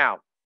right, now,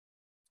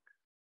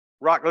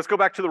 let's go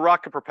back to the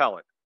rocket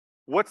propellant.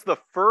 What's the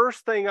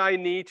first thing I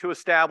need to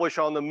establish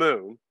on the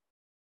moon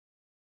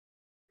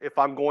if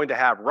I'm going to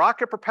have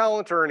rocket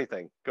propellant or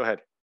anything? Go ahead.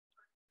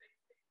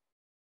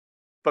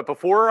 But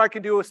before I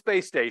can do a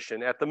space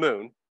station at the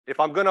moon, if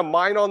I'm going to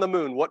mine on the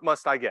moon, what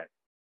must I get?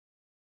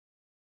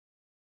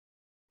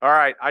 All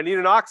right, I need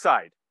an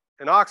oxide,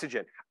 an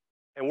oxygen.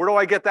 And where do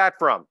I get that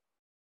from?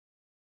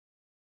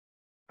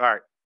 All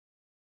right,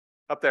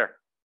 up there.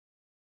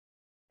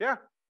 Yeah,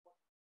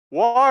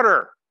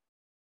 water.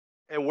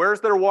 And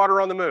where's there water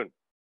on the moon?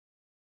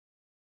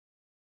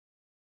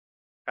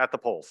 At the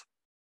poles.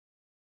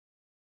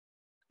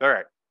 All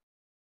right.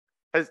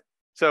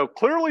 So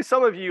clearly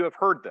some of you have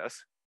heard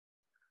this.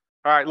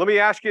 All right, let me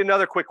ask you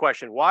another quick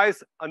question. Why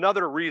is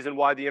another reason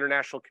why the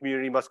international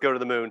community must go to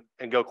the moon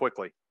and go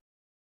quickly?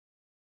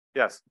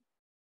 Yes.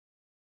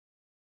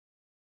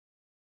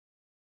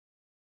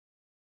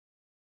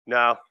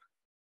 No,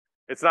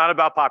 it's not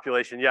about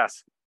population.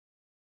 Yes.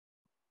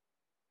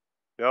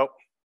 Nope.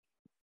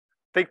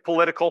 Think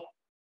political.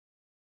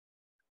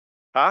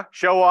 Huh?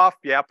 Show off?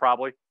 Yeah,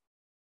 probably.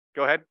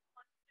 Go ahead.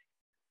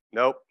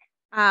 Nope.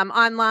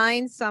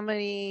 Online,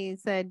 somebody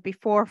said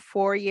before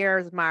 4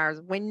 years,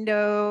 Mars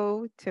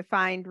window to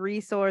find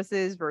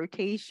resources,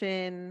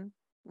 rotation,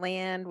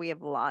 land. We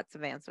have lots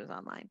of answers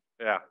online.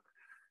 Yeah.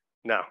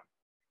 No.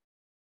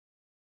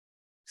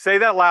 Say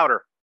that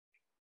louder.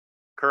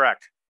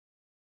 Correct.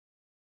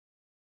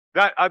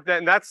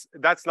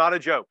 That's not a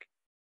joke.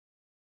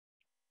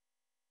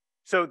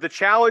 So the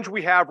challenge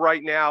we have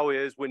right now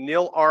is when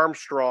Neil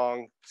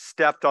Armstrong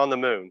stepped on the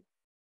moon,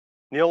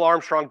 Neil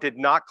Armstrong did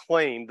not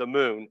claim the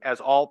moon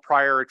as all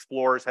prior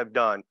explorers have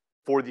done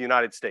for the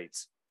United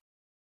States.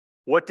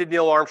 What did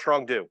Neil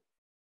Armstrong do?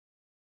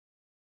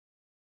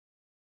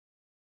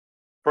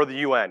 For the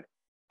UN,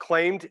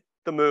 claimed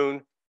the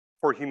moon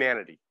for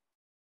humanity,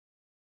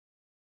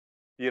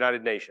 the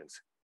United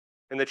Nations.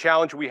 And the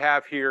challenge we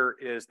have here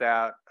is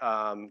that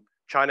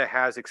China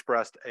has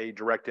expressed a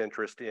direct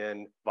interest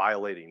in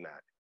violating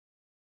that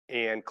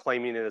and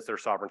claiming it as their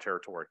sovereign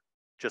territory,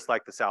 just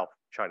like the South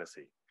China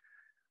Sea.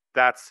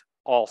 That's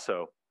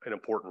also an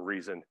important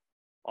reason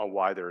on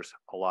why there's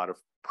a lot of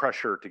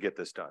pressure to get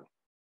this done.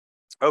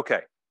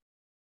 Okay,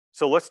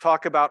 so let's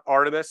talk about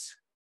Artemis.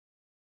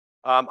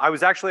 I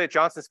was actually at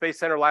Johnson Space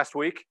Center last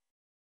week.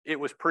 It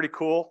was pretty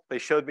cool. They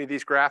showed me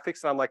these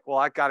graphics and I'm like, well,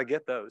 I got to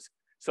get those.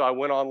 So I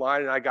went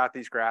online and I got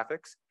these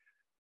graphics.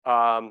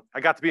 I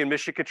got to be in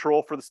mission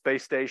control for the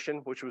space station,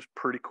 which was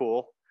pretty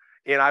cool.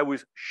 And I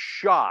was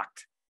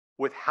shocked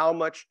with how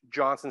much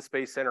Johnson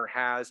Space Center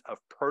has of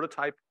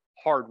prototype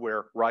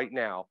hardware right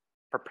now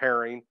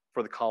preparing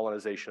for the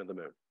colonization of the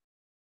moon.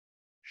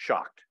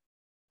 Shocked.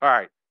 All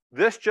right,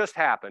 this just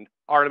happened,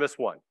 Artemis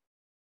 1. All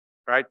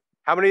right,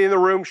 how many in the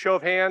room, show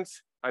of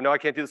hands? I know I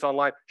can't do this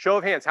online. Show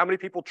of hands, how many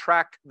people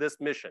tracked this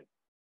mission?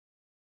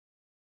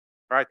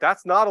 All right,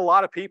 that's not a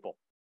lot of people,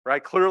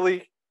 right?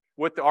 Clearly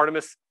with the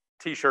Artemis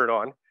t-shirt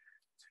on.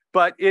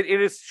 But it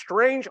is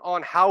strange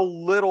on how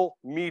little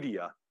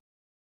media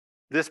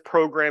this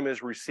program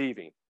is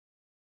receiving.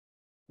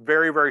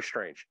 Very, very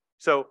strange.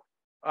 So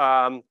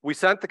we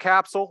sent the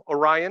capsule,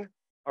 Orion,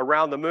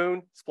 around the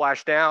moon,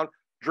 splashed down.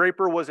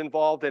 Draper was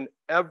involved in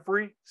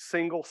every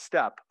single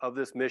step of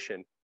this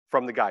mission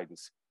from the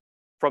guidance,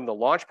 from the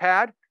launch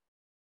pad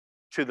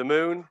to the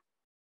moon,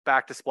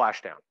 back to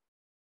splashdown,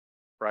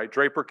 right?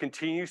 Draper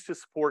continues to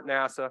support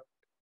NASA,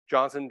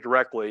 Johnson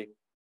directly,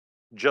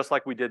 just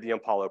like we did the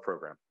Apollo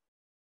program.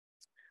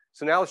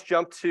 So now let's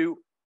jump to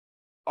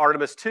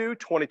Artemis 2,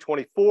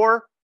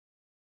 2024.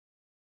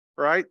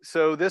 Right,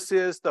 so this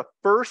is the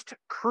first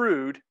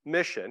crewed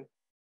mission,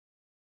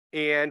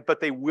 but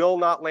they will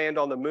not land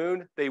on the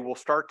moon. They will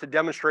start to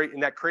demonstrate in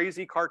that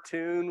crazy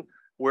cartoon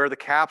where the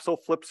capsule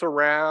flips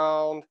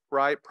around,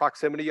 right,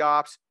 proximity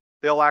ops.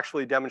 They'll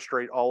actually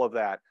demonstrate all of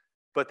that,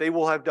 but they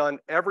will have done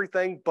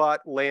everything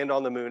but land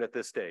on the moon at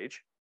this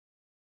stage.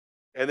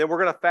 And then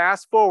we're going to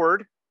fast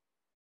forward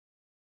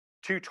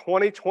to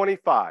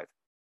 2025,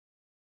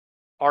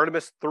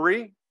 Artemis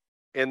 3,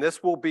 and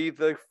this will be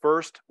the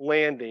first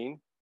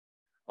landing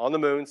on the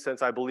moon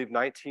since I believe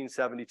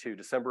 1972.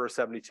 December of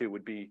 72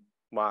 would be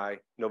my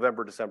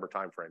November, December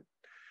timeframe.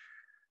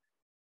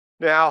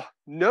 Now,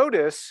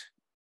 notice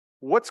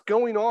what's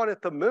going on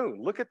at the moon?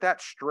 Look at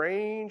that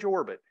strange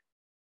orbit.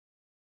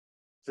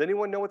 Does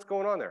anyone know what's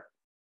going on there?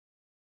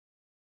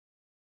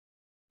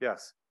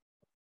 Yes.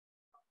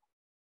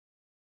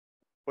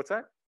 What's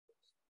that?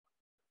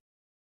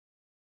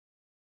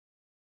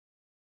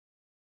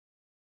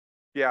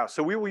 Yeah,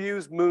 so we will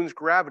use moon's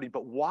gravity,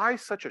 but why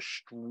such a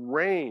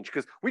strange?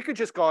 Because we could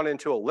just gone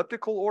into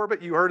elliptical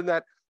orbit. You heard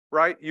that,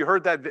 right? You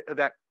heard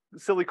that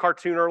silly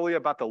cartoon earlier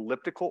about the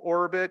elliptical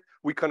orbit.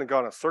 We couldn't have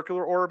gone a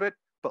circular orbit,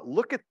 but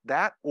look at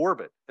that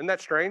orbit. Isn't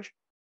that strange?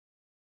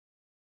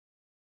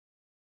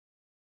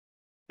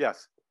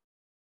 Yes.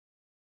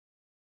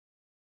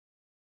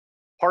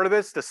 Part of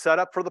it's to set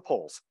up for the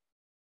poles,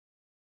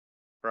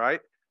 right?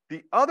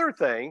 The other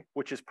thing,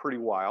 which is pretty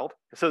wild,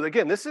 so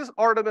again, this is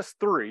Artemis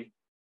 3,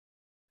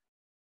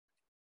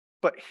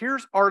 but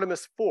here's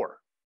Artemis 4.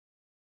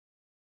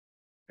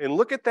 And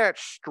look at that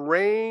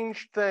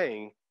strange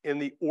thing in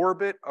the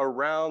orbit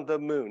around the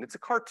moon. It's a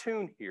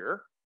cartoon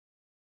here.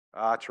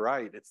 That's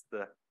right. It's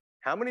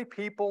how many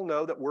people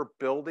know that we're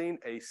building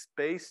a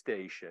space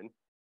station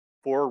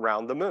for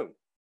around the moon?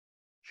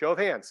 Show of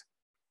hands.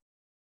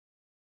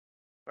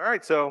 All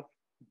right, so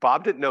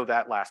Bob didn't know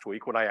that last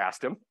week when I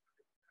asked him.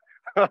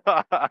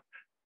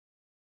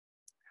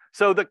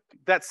 So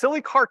that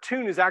silly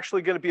cartoon is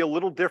actually going to be a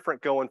little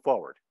different going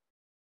forward.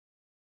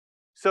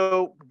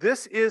 So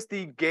this is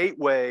the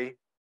Gateway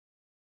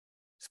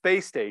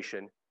space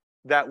station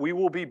that we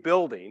will be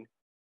building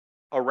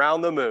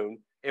around the moon.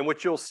 And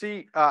what you'll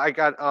see, I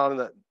got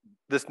on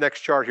this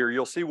next chart here,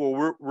 you'll see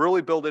we'll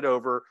really build it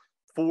over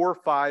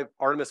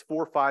Artemis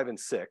 4, 5, and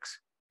 6.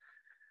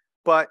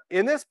 But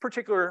in this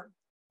particular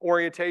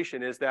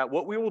orientation is that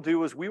what we will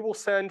do is we will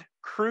send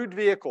crewed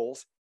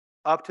vehicles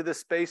up to the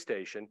space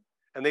station,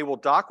 and they will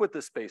dock with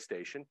the space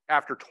station.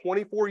 After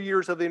 24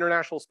 years of the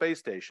International Space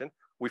Station,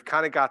 we've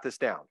kind of got this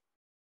down.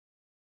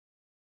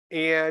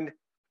 And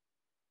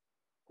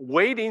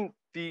waiting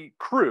the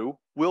crew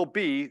will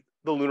be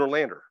the lunar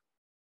lander.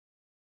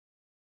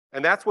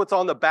 And that's what's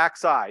on the back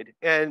side.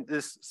 And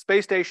this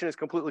space station is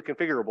completely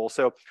configurable.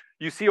 So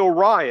you see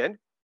Orion,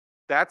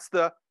 that's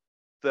the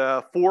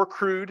 4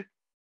 crewed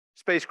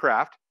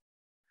spacecraft.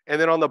 And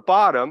then on the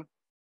bottom,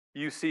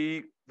 you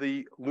see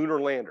the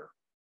lunar lander.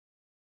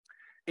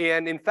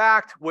 And in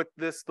fact,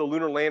 the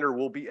lunar lander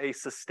will be a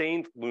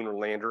sustained lunar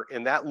lander,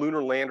 and that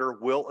lunar lander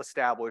will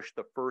establish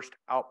the first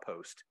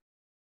outpost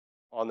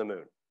on the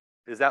moon.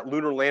 That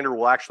lunar lander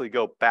will actually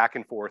go back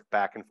and forth,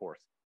 back and forth.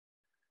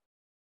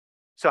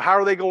 So how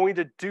are they going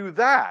to do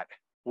that?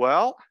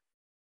 Well,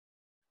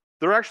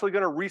 they're actually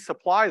going to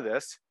resupply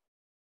this,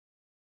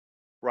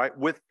 right,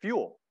 with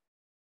fuel.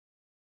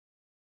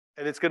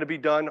 And it's going to be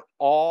done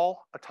all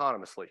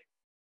autonomously.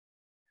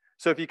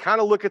 So if you kind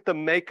of look at the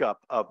makeup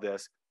of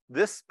this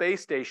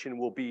space station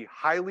will be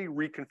highly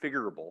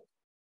reconfigurable.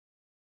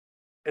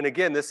 And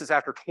again, this is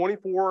after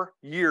 24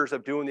 years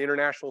of doing the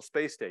International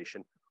Space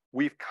Station.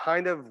 We've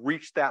kind of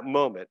reached that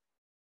moment.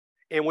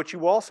 And what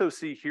you also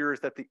see here is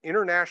that the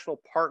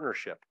international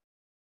partnership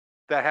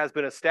that has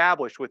been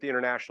established with the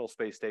International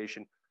Space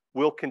Station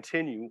will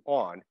continue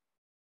on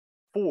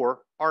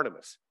for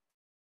Artemis.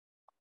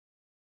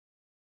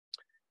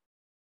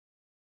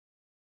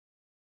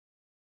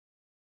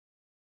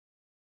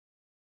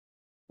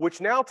 Which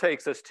now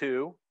takes us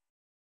to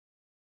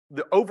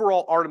the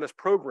overall Artemis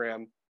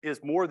program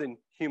is more than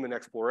human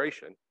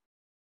exploration.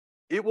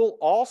 It will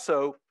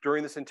also,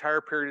 during this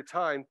entire period of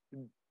time,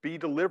 be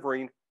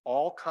delivering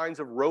all kinds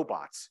of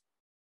robots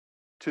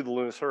to the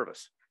lunar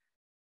surface,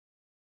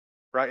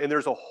 right? And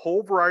there's a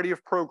whole variety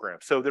of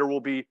programs. So there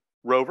will be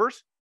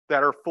rovers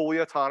that are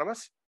fully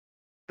autonomous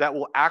that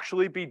will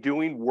actually be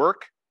doing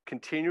work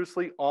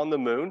continuously on the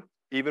moon,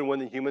 even when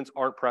the humans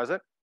aren't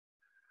present.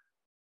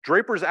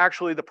 Draper is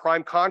actually the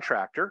prime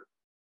contractor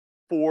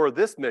for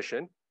this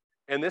mission,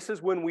 and this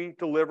is when we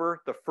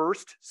deliver the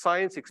first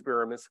science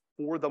experiments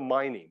for the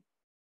mining.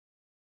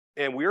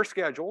 And we are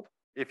scheduled,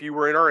 if you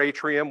were in our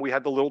atrium, we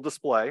had the little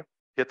display,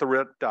 hit the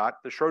red dot,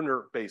 the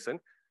Schrodinger basin.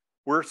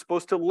 We're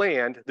supposed to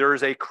land,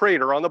 there's a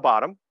crater on the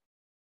bottom,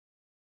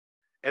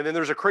 and then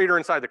there's a crater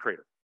inside the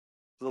crater.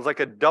 So it's like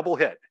a double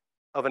hit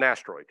of an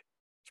asteroid.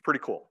 It's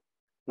pretty cool.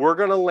 We're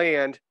gonna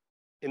land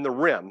in the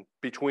rim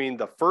between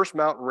the first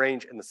mountain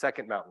range and the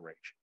second mountain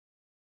range.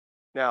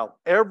 Now,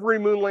 every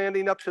moon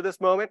landing up to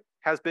this moment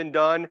has been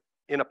done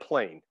in a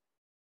plane,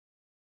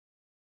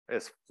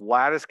 as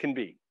flat as can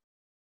be.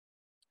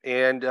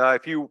 And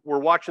if you were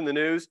watching the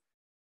news,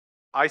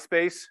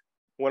 iSpace,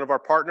 one of our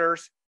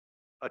partners,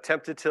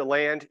 attempted to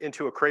land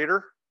into a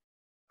crater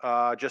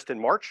just in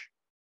March.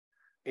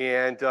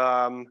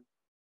 And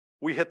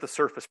we hit the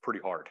surface pretty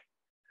hard,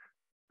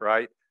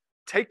 right?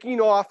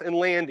 Taking off and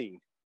landing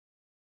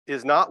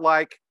is not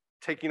like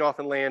taking off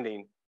and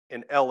landing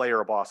in LA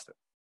or Boston,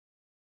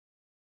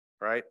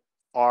 right?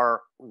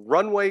 Our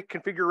runway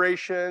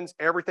configurations,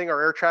 everything,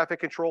 our air traffic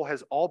control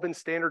has all been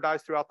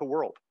standardized throughout the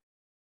world.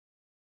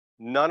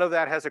 None of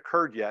that has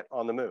occurred yet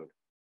on the moon.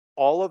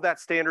 All of that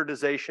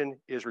standardization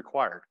is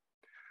required.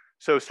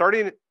 So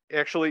starting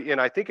actually in,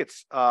 I think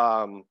it's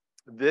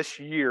this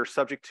year,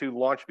 subject to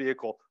launch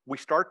vehicle, we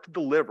start to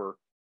deliver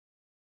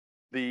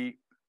the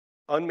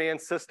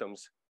unmanned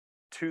systems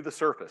to the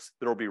surface.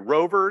 There will be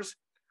rovers.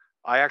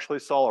 I actually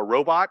saw a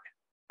robot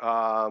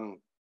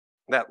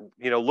that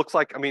looks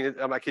like,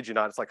 I kid you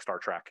not, it's like Star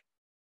Trek,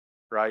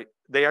 right?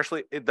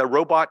 The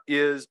robot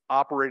is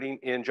operating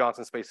in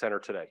Johnson Space Center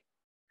today.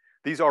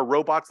 These are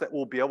robots that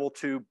will be able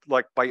to,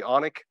 like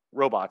bionic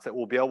robots that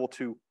will be able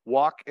to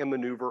walk and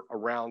maneuver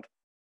around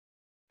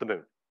the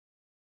moon.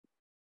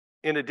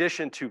 In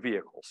addition to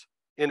vehicles,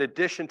 in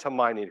addition to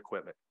mining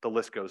equipment, the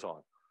list goes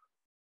on.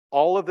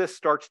 All of this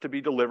starts to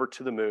be delivered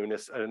to the moon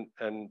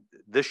and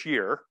this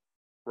year,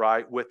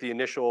 right, with the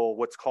initial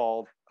what's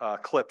called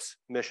CLIPS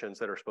missions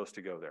that are supposed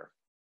to go there.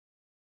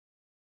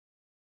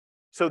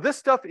 So this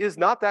stuff is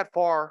not that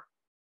far,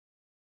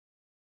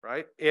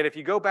 right? And if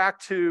you go back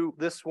to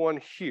this one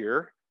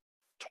here,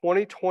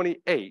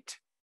 2028,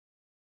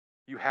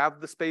 you have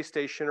the space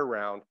station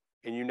around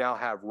and you now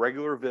have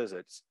regular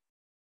visits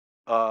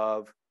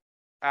of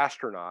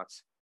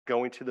astronauts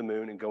going to the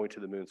moon and going to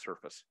the moon's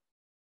surface.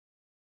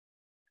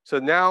 So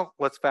now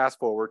let's fast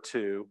forward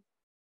to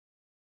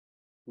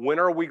when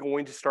are we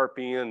going to start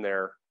being in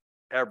there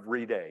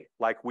every day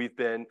like we've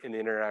been in the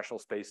International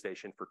Space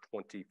Station for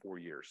 24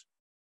 years?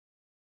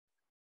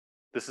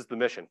 This is the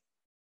mission.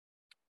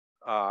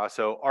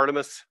 So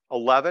Artemis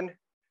 11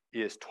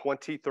 is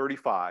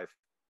 2035.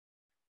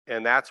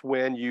 And that's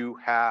when you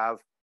have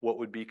what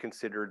would be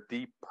considered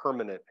the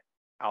permanent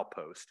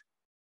outpost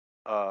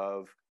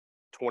of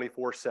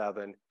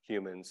 24/7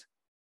 humans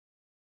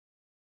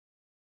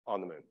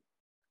on the moon.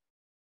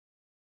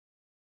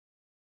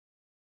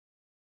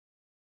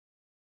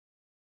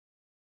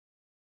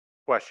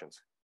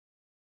 Questions?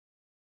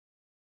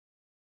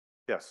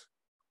 Yes.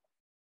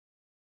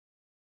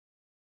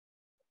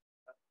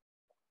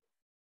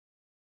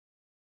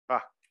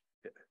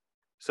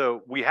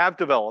 So we have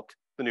developed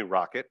the new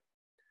rocket.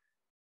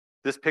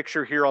 This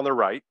picture here on the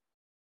right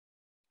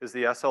is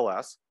the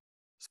SLS,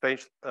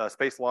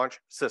 Space Launch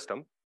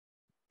System.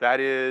 That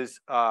is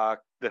the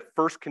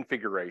first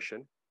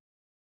configuration,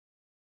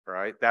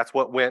 right? That's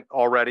what went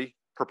already,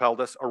 propelled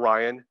us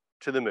Orion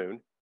to the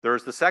moon.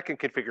 There's the second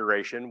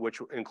configuration, which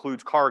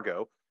includes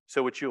cargo.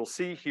 So what you'll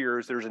see here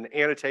is there's an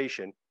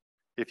annotation,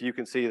 if you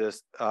can see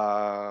this.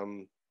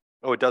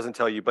 It doesn't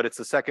tell you, but it's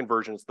the second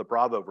version, it's the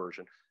Bravo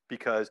version,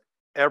 because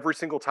every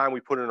single time we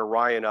put an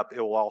Orion up,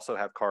 it will also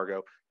have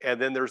cargo. And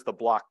then there's the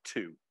Block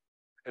 2.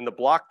 And the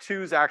Block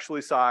 2 is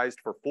actually sized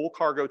for full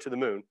cargo to the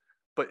moon,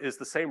 but is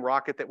the same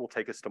rocket that will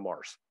take us to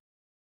Mars.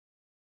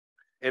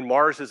 And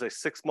Mars is a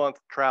 6-month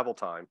travel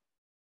time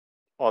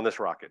on this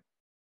rocket.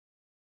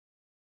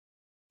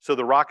 So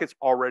the rocket's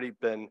already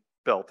been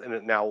built and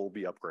it now will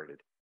be upgraded.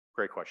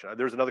 Great question.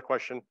 There's another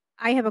question.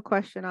 I have a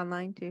question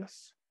online too.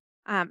 Yes.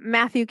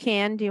 Matthew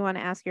Can, do you want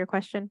to ask your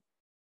question?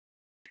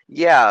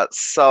 Yeah,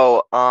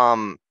 so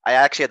I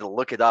actually had to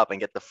look it up and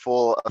get the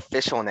full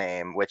official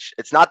name, which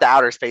it's not the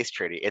Outer Space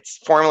Treaty. It's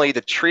formally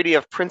the Treaty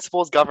of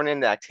Principles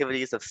Governing the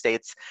Activities of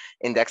States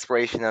in the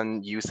Exploration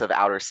and Use of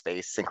Outer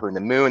Space, including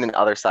the moon and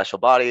other celestial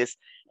bodies.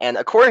 And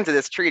according to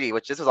this treaty,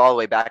 which this was all the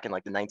way back in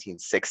like the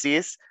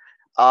 1960s,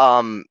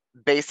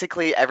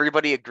 basically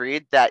everybody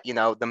agreed that,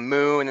 the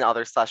moon and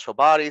other celestial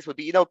bodies would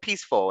be,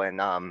 peaceful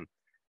and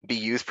be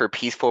used for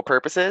peaceful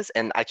purposes.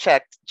 And I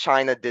checked,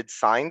 China did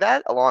sign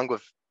that along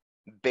with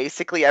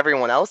basically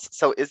everyone else.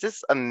 So is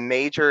this a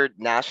major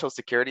national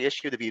security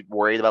issue to be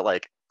worried about,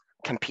 like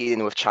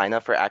competing with China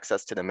for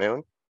access to the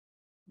moon?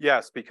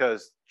 Yes,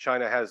 because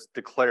China has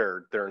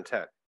declared their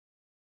intent.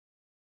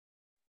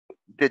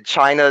 Did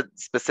China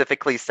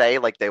specifically say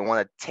like they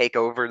want to take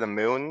over the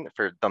moon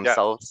for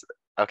themselves?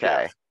 Yes.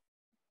 Okay.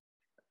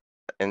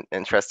 Yes.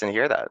 Interesting to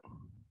hear that.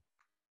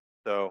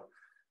 So,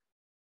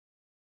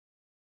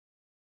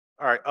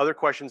 all right, other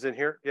questions in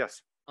here?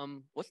 Yes.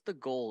 What's the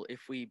goal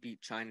if we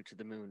beat China to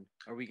the moon?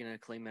 Are we going to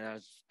claim it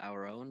as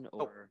our own,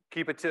 or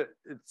keep it to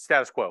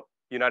status quo,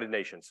 United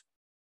Nations,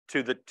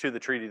 to the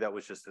treaty that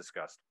was just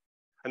discussed,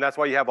 and that's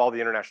why you have all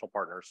the international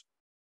partners.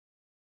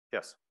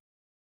 Yes.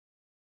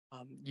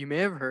 You may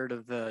have heard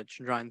of the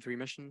Chandrayaan-3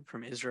 mission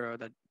from Israel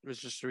that was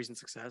just a recent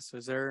success.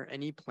 Is there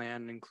any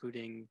plan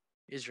including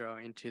Israel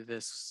into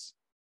this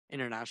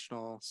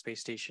international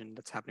space station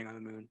that's happening on the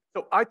moon?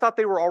 So I thought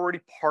they were already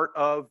part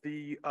of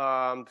the,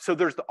 so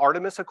there's the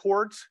Artemis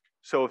Accords.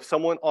 So if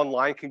someone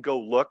online can go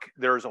look,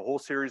 there's a whole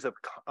series of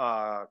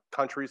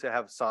countries that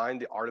have signed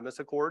the Artemis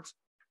Accords.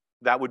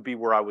 That would be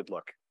where I would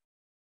look.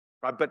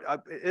 But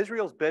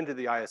Israel's been to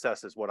the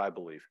ISS is what I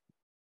believe.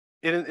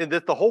 And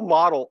the whole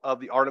model of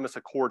the Artemis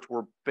Accords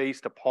were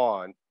based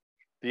upon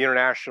the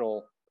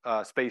International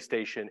Space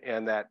Station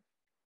and that.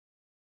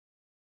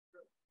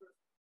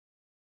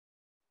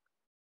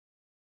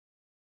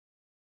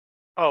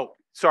 Oh,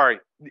 sorry,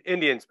 the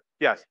Indians.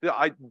 Yes,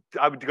 I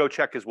would go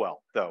check as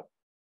well, though.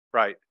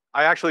 Right.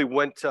 I actually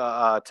went to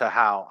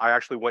HAL. I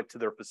actually went to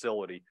their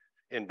facility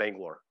in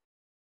Bangalore.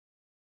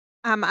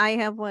 I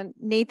have one.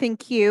 Nathan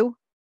Q.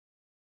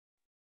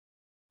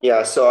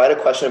 Yeah, so I had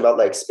a question about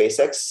like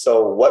SpaceX.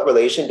 So what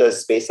relation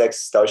does SpaceX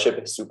Starship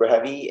and Super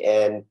Heavy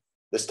and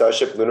the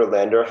Starship lunar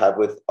lander have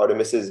with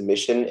Artemis's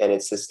mission and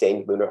its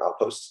sustained lunar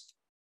outposts?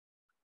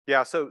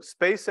 Yeah, so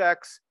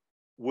SpaceX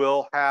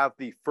will have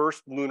the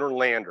first lunar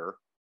lander,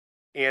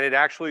 and it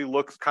actually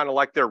looks kind of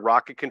like their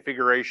rocket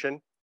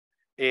configuration,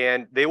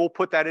 and they will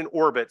put that in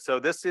orbit. So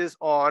this is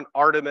on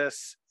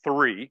Artemis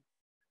 3. If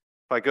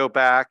I go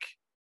back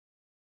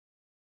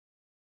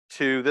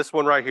to this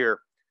one right here.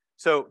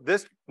 So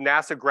this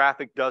NASA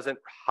graphic doesn't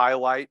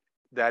highlight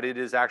that it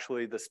is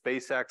actually the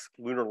SpaceX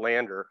lunar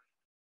lander.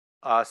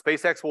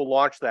 SpaceX will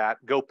launch that,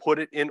 go put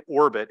it in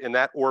orbit, in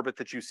that orbit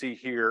that you see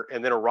here,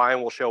 and then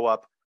Orion will show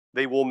up.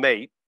 They will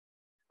mate,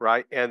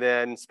 right? And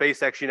then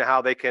SpaceX, you know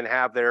how they can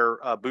have their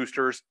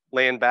boosters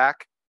land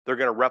back? They're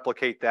going to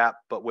replicate that,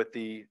 but with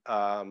the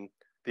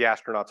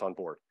astronauts on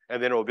board.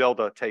 And then it will be able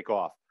to take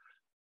off.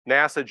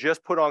 NASA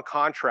just put on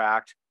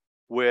contract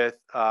with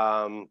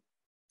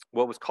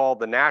what was called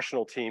the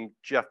national team.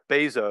 Jeff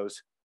Bezos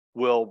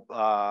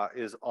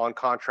is on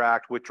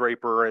contract with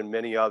Draper and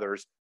many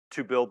others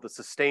to build the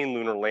sustained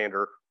lunar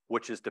lander,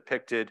 which is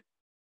depicted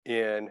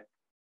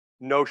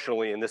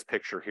notionally in this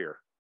picture here.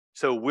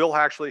 So we'll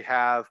actually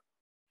have,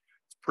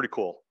 it's pretty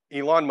cool,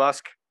 Elon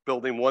Musk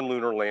building one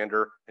lunar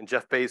lander and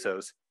Jeff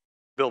Bezos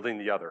building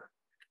the other.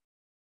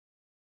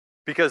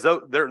 Because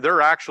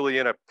they're actually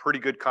in a pretty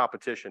good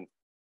competition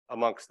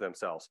amongst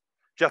themselves.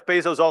 Jeff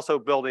Bezos also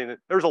building,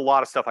 there's a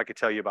lot of stuff I could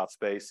tell you about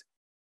space.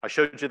 I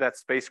showed you that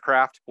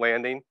spacecraft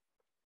landing,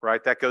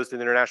 right? That goes to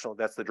the international,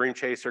 that's the Dream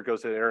Chaser,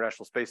 goes to the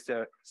International Space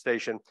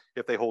Station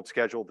if they hold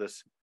schedule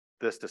this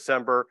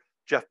December.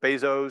 Jeff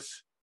Bezos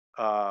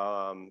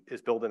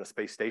is building a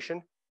space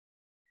station.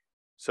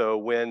 So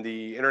when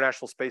the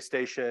International Space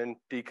Station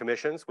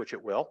decommissions, which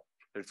it will,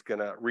 it's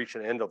gonna reach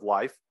an end of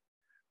life,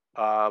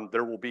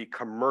 there will be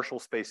commercial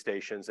space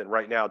stations. And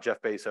right now,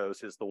 Jeff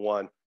Bezos is the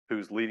one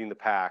who's leading the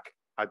pack.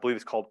 I believe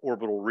it's called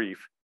Orbital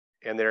Reef.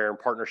 And they're in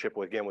partnership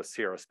with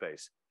Sierra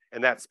Space.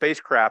 And that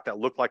spacecraft that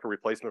looked like a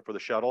replacement for the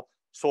shuttle,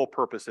 sole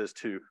purpose is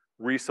to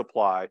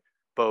resupply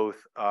both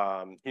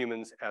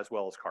humans as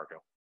well as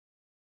cargo.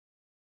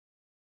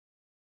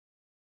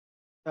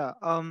 Yeah.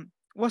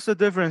 What's the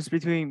difference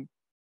between,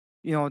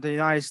 the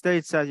United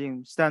States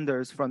setting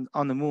standards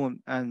on the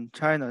moon and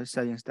China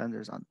setting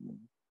standards on the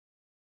moon?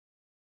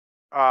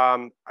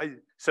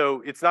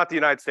 So it's not the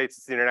United States,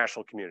 it's the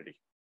international community.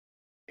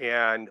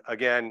 And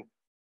again,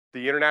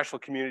 the international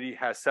community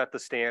has set the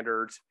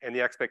standards, and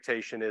the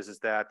expectation is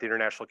that the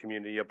international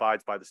community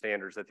abides by the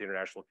standards that the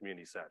international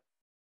community set.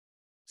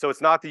 So it's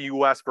not the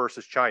US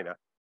versus China.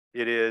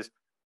 It is,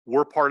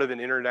 we're part of an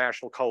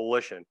international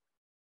coalition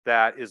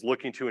that is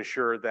looking to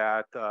ensure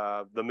that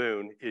the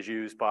moon is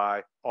used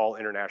by all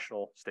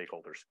international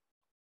stakeholders.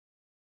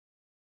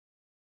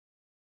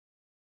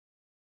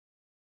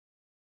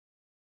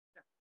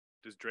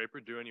 Does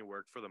Draper do any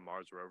work for the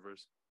Mars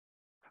rovers?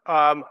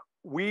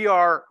 We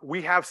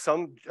have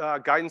some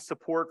guidance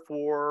support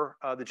for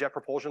the Jet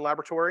Propulsion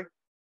Laboratory,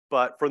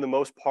 but for the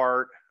most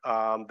part,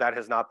 that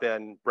has not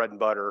been bread and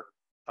butter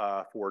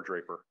for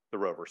Draper, the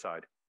rover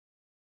side.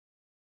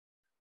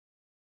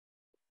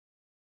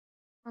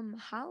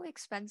 How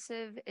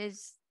expensive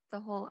is the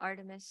whole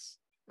Artemis,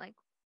 like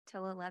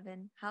till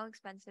 11? How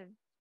expensive?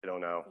 I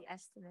don't know. The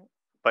estimate.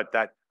 But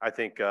that, I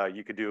think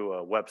you could do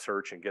a web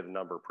search and get a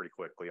number pretty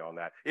quickly on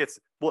that. It's,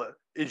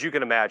 as you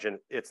can imagine,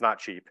 it's not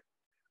cheap.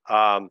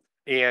 And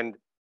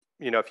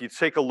if you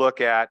take a look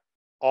at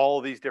all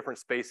of these different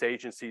space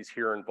agencies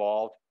here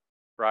involved,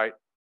 right?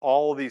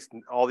 All these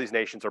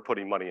nations are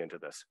putting money into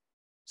this.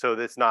 So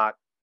it's not,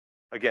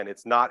 again,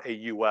 it's not a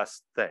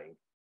US thing,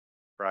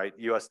 right?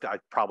 US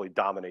probably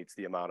dominates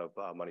the amount of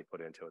money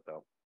put into it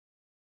though.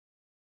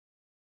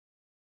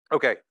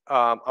 Okay,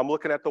 I'm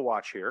looking at the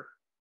watch here,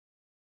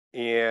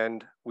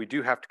 and we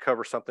do have to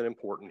cover something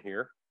important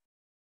here,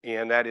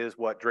 and that is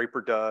what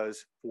Draper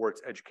does for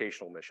its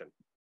educational mission.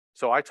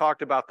 So I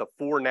talked about the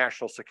 4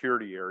 national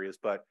security areas,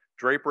 but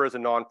Draper is a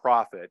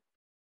nonprofit.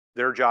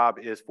 Their job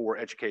is for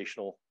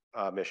educational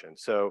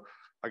missions. So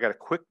I got a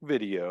quick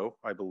video,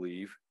 I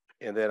believe,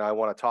 and then I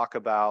want to talk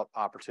about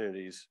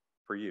opportunities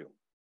for you.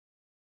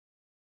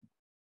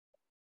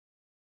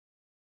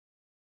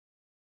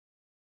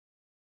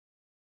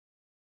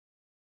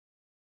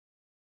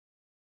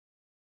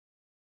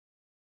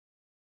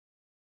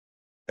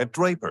 At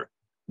Draper,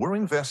 we're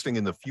investing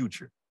in the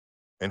future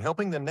and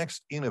helping the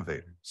next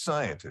innovator,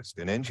 scientist,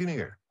 and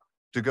engineer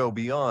to go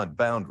beyond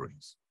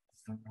boundaries.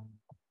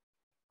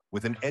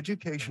 With an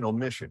educational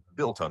mission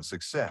built on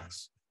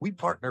success, we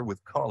partner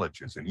with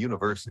colleges and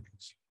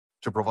universities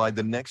to provide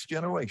the next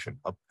generation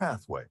a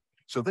pathway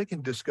so they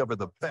can discover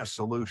the best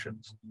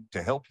solutions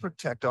to help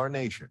protect our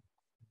nation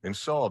and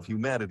solve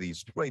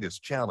humanity's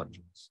greatest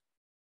challenges.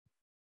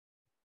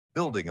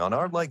 Building on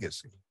our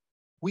legacy,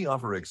 we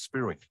offer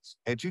experience,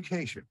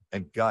 education,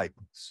 and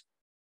guidance.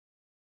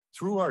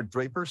 Through our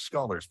Draper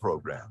Scholars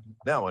Program,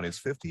 now in its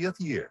 50th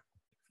year,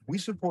 we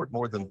support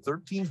more than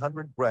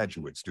 1,300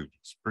 graduate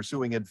students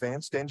pursuing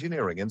advanced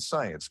engineering and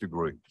science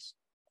degrees.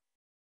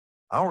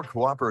 Our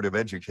cooperative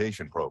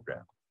education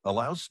program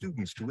allows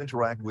students to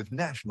interact with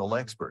national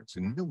experts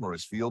in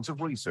numerous fields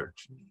of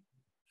research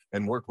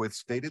and work with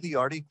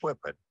state-of-the-art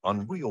equipment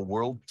on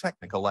real-world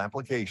technical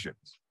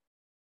applications.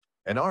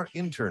 And our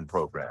intern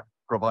program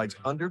provides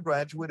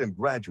undergraduate and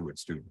graduate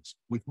students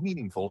with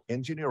meaningful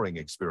engineering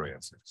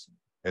experiences,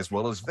 as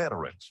well as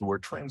veterans who are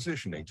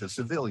transitioning to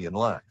civilian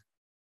life,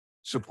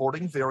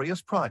 supporting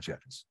various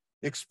projects,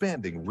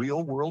 expanding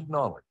real-world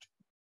knowledge,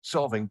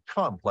 solving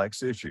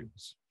complex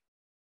issues.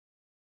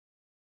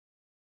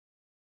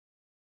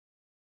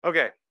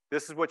 Okay,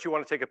 this is what you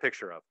want to take a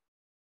picture of.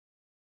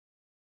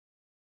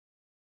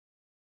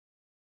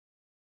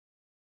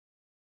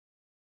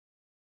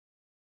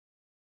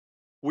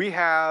 We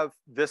have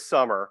this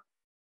summer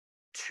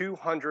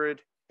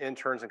 200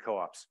 interns and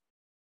co-ops.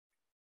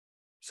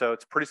 So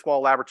it's a pretty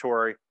small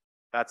laboratory.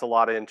 That's a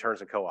lot of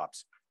interns and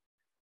co-ops.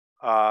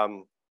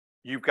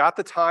 You've got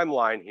the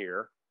timeline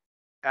here.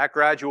 At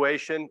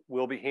graduation,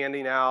 we'll be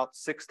handing out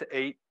 6 to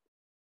 8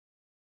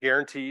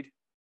 guaranteed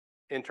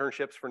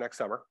internships for next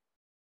summer.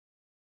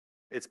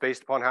 It's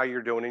based upon how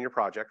you're doing in your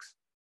projects.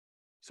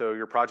 So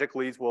your project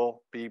leads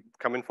will be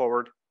coming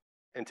forward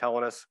and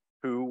telling us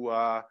who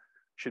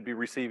should be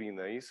receiving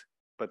these,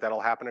 but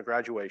that'll happen at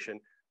graduation.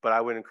 But I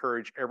would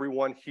encourage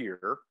everyone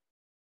here,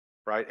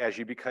 right, as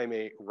you become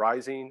a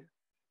rising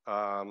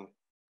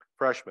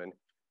freshman,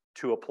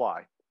 to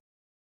apply,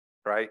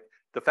 right?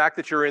 The fact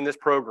that you're in this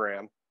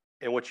program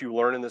and what you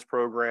learn in this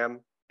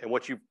program and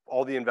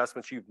all the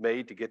investments you've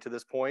made to get to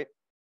this point,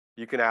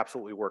 you can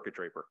absolutely work at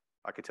Draper.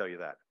 I can tell you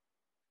that.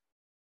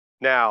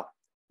 Now,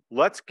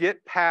 let's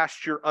get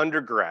past your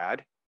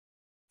undergrad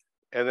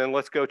and then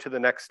let's go to the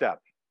next step.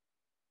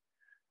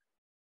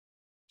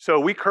 So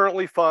we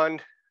currently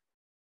fund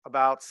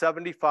about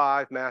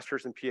 75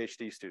 master's and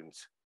PhD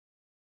students.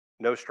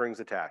 No strings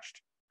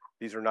attached.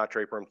 These are not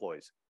Draper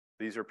employees.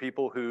 These are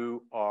people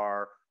who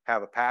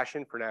have a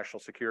passion for national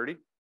security.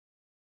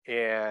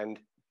 And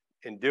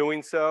in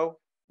doing so,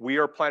 we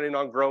are planning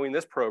on growing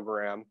this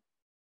program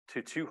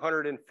to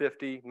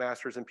 250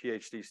 master's and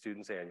PhD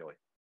students annually.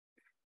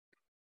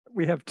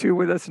 We have 2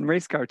 with us in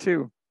race car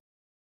too.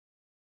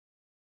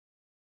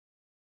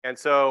 And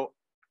so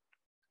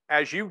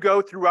as you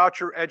go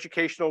throughout your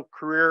educational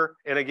career,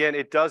 and again,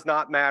 it does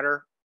not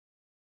matter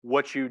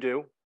what you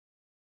do,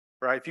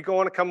 right? If you go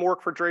on to come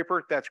work for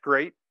Draper, that's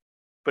great.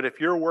 But if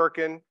you're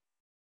working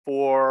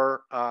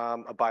for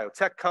a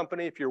biotech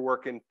company, if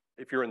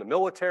you're in the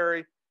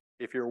military,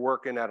 if you're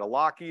working at a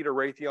Lockheed or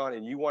Raytheon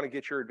and you want to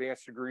get your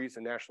advanced degrees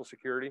in national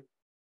security,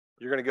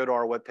 you're going to go to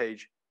our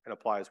webpage and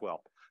apply as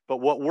well. But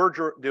what we're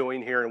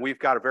doing here, and we've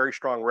got a very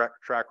strong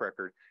track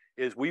record,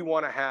 is we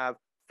want to have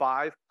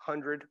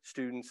 500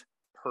 students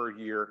per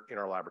year in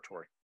our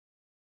laboratory.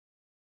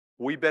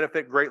 We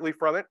benefit greatly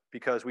from it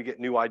because we get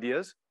new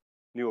ideas,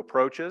 new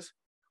approaches.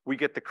 We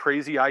get the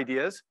crazy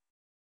ideas,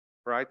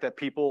 right, that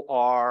people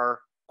are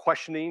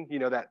questioning,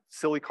 that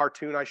silly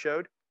cartoon I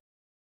showed.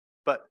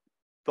 But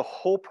the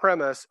whole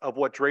premise of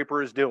what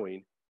Draper is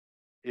doing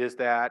is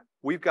that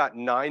we've got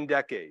 9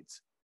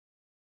 decades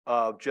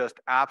of just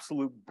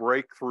absolute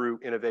breakthrough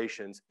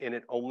innovations, and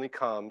it only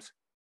comes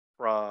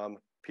from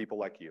people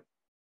like you.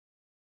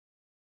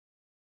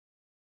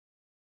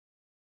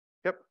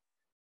 Yep.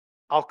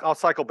 I'll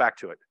cycle back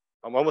to it.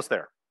 I'm almost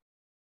there.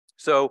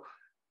 So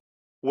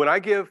when I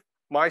give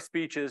my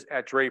speeches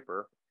at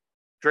Draper,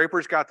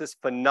 Draper's got this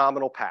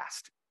phenomenal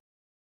past.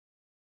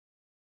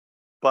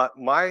 But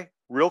my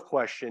real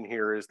question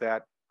here is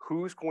that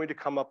who's going to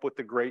come up with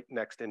the great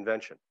next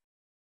invention?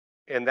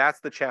 And that's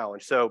the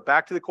challenge. So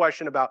back to the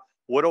question about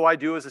what do I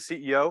do as a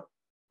CEO?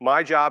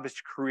 My job is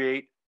to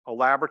create a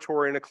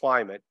laboratory and a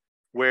climate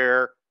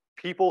where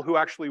people who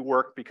actually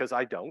work, because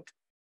I don't,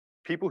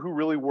 people who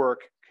really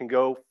work can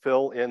go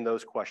fill in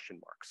those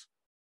question marks.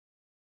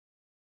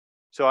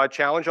 So I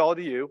challenge all of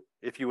you,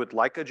 if you would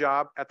like a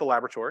job at the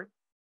laboratory,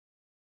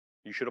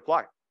 you should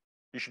apply.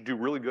 You should do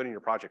really good in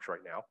your projects right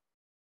now,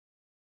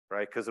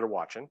 right? Because they're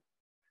watching,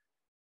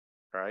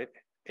 right?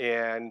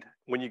 And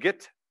when you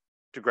get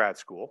to grad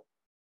school,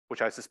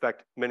 which I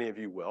suspect many of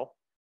you will,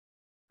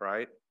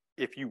 right?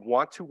 If you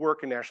want to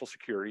work in national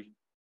security,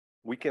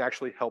 we can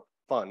actually help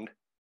fund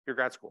your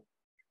grad school.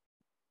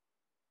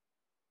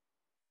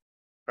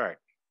 All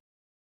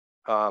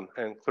right.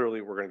 And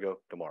clearly we're going to go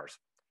to Mars.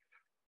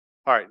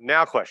 All right,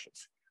 now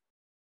questions.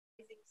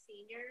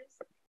 Seniors.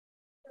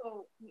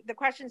 So the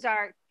questions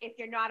are, if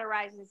you're not a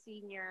rising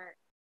senior,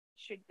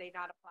 should they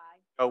not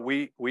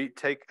apply? We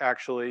take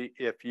actually,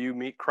 if you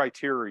meet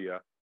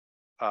criteria,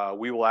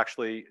 we will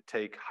actually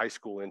take high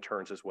school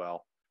interns as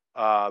well.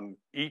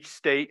 Each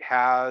state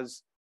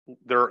has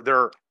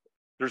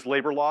there's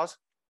labor laws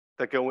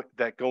that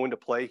go into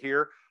play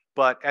here.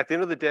 But at the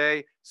end of the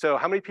day, so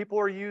how many people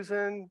are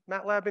using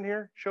MATLAB in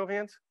here? Show of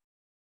hands.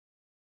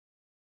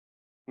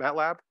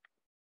 MATLAB.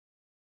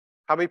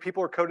 How many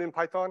people are coding in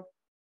Python?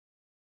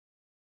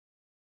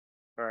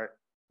 All right.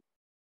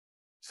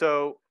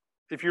 So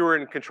if you were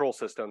in control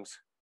systems,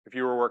 if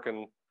you were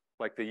working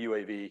like the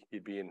UAV,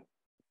 you'd be in.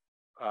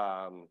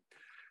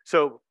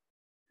 So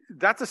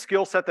that's a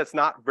skill set that's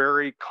not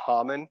very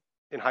common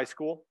in high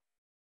school,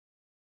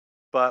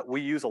 but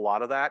we use a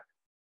lot of that.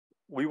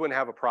 we wouldn't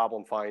have a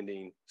problem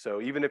finding.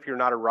 So even if you're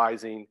not a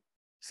rising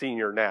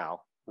senior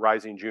now,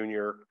 rising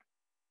junior,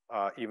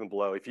 even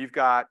below, if you've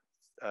got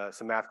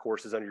some math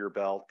courses under your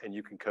belt and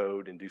you can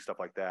code and do stuff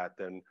like that,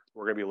 then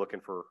we're going to be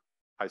looking for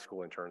high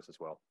school interns as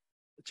well.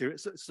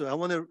 So I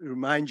want to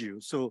remind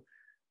you, so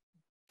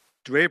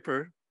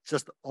Draper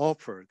just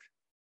offered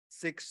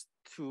 6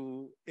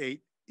 to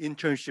 8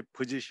 internship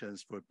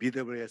positions for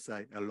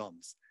BWSI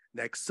alums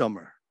next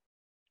summer.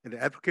 And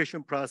the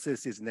application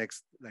process is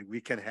next like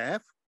week and a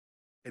half,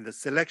 and the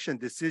selection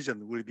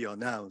decision will be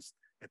announced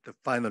at the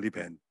final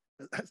event.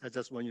 I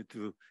just want you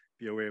to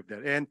be aware of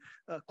that. And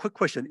a quick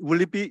question,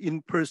 will it be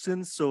in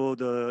person? So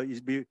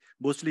it be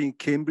mostly in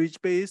Cambridge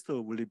based,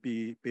 or will it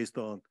be based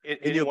on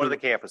any one of the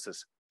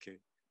campuses? Okay,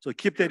 so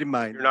keep that in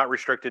mind. You're not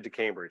restricted to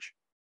Cambridge.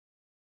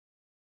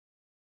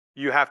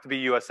 You have to be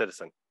a US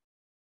citizen.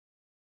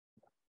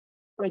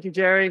 Thank you,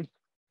 Jerry.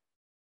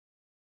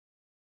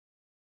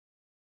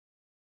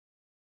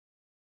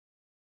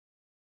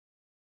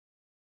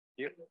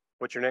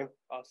 What's your name?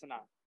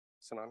 Sanan.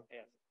 Sanan?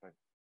 Yes. Right.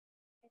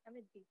 I'm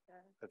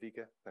Advika.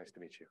 Avika, nice to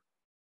meet you.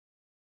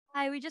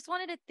 Hi, we just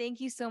wanted to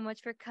thank you so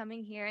much for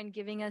coming here and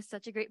giving us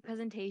such a great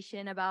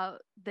presentation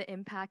about the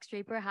impacts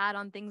Draper had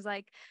on things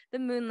like the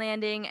moon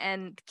landing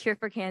and cure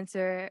for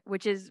cancer,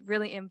 which has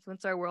really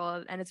influenced our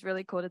world. And it's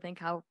really cool to think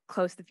how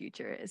close the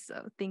future is.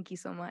 So thank you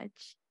so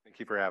much. Thank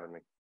you for having me.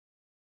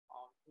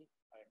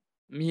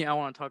 Me, I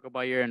want to talk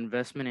about your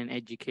investment in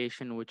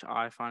education, which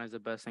I find is the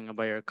best thing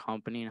about your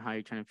company and how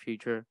you're trying to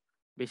future.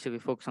 Basically,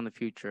 focus on the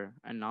future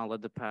and not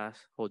let the past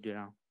hold you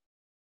down.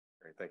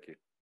 Great, thank you.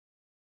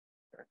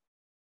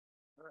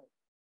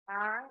 All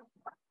right.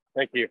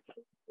 Thank you.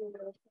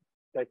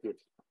 Thank you.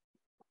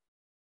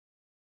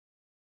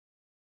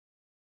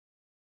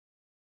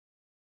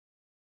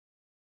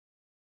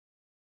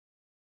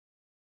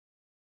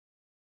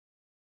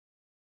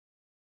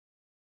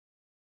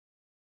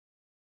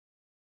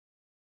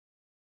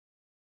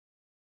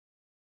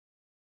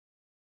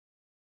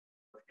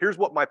 Here's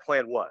what my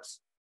plan was.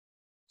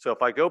 So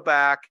if I go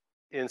back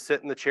and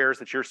sit in the chairs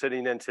that you're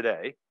sitting in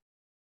today,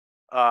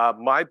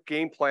 my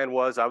game plan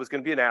was I was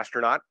going to be an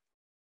astronaut.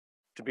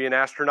 To be an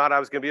astronaut, I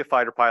was going to be a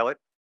fighter pilot.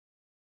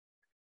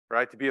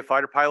 Right? To be a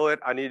fighter pilot,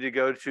 I needed to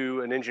go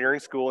to an engineering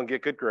school and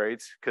get good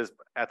grades because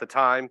at the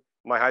time,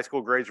 my high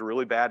school grades were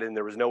really bad and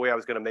there was no way I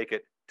was going to make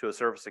it to a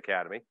service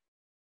academy.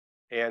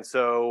 And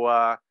so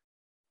I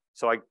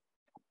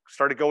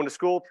started going to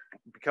school,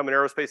 become an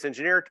aerospace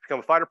engineer, to become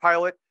a fighter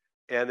pilot.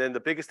 And then the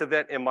biggest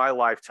event in my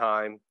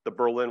lifetime, the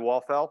Berlin Wall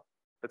fell.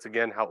 That's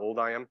again how old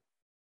I am.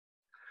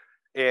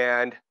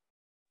 And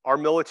our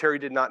military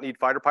did not need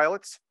fighter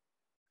pilots.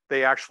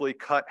 They actually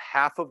cut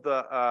half of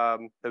the,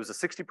 there was a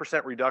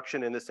 60%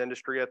 reduction in this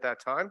industry at that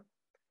time.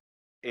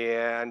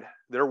 And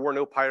there were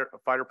no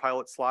fighter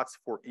pilot slots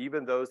for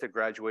even those that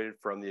graduated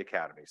from the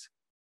academies.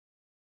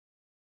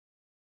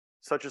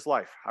 Such is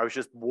life. I was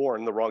just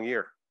born the wrong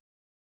year.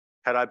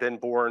 Had I been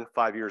born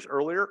 5 years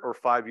earlier or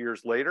 5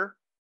 years later,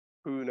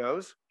 who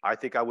knows? I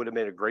think I would have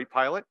made a great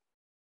pilot,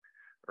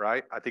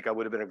 right? I think I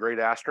would have been a great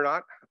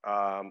astronaut.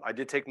 I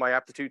did take my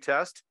aptitude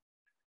test.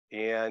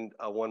 And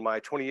when my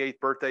 28th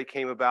birthday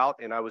came about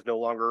and I was no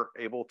longer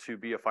able to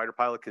be a fighter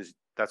pilot because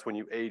that's when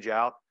you age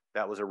out,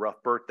 that was a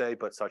rough birthday,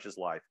 but such is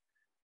life.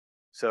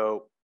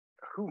 So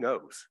who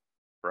knows,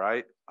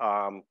 right?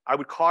 I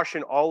would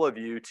caution all of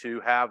you to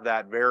have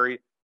that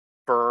very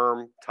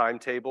firm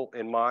timetable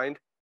in mind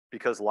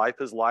because life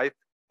is life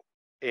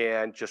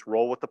and just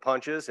roll with the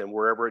punches and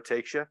wherever it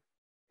takes you,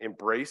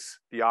 embrace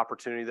the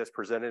opportunity that's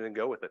presented and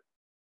go with it.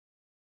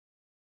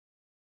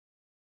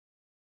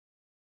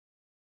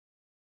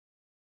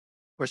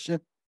 Question?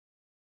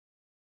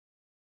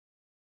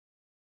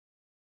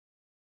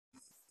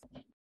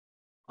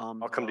 I'll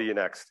come to you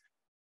next.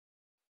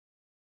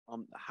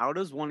 How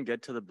does one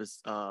get to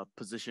the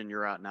position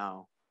you're at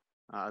now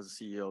as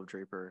a CEO of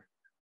Draper?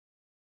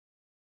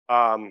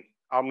 I'm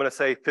going to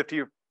say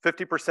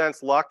 50%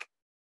 is luck.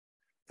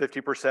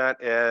 50%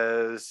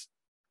 is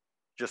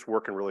just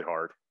working really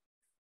hard.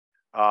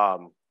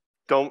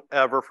 Don't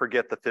ever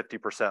forget the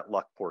 50%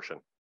 luck portion.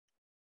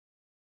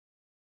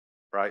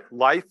 Right?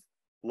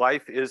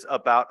 Life is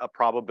about a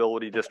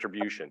probability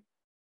distribution.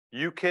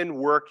 You can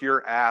work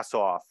your ass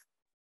off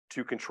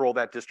to control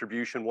that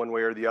distribution one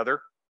way or the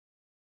other.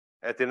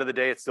 At the end of the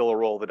day, it's still a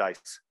roll of the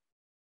dice.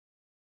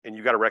 And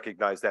you got to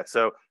recognize that.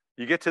 So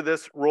you get to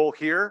this role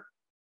here,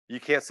 you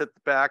can't sit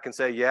back and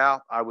say, yeah,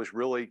 I was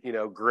really,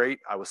 great.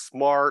 I was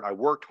smart. I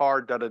worked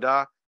hard,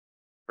 da-da-da,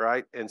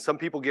 right? And some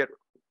people get,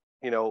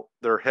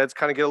 their heads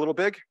kind of get a little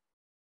big.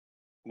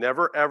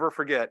 Never, ever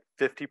forget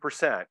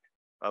 50%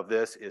 of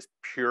this is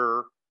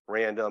pure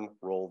random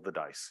roll of the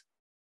dice.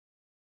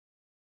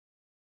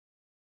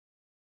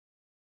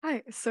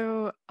 Hi,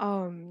 so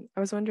I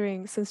was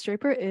wondering, since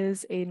Draper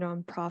is a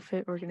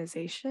nonprofit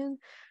organization,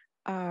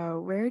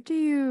 where do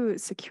you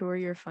secure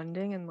your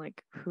funding and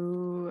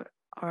who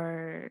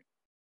are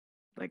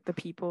the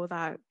people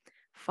that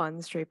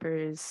funds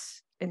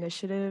Draper's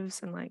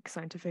initiatives and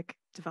scientific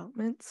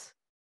developments?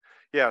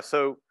 Yeah,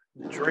 so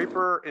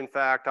Draper, in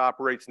fact,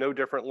 operates no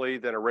differently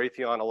than a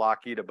Raytheon, a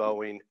Lockheed, a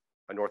Boeing,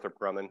 a Northrop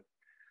Grumman.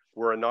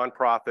 We're a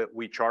nonprofit.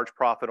 We charge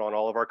profit on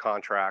all of our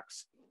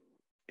contracts,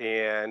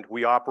 and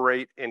we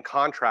operate in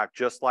contract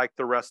just like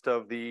the rest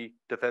of the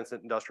defense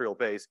industrial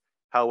base.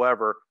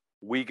 However,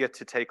 we get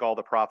to take all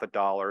the profit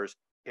dollars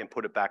and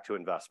put it back to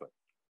investment.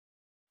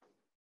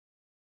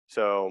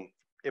 So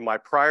in my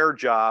prior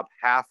job,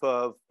 half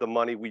of the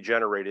money we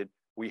generated,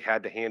 we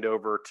had to hand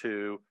over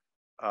to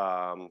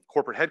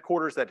corporate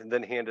headquarters that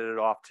then handed it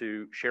off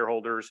to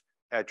shareholders.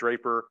 At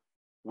Draper,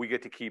 we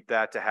get to keep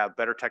that to have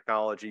better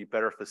technology,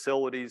 better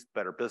facilities,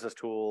 better business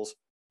tools,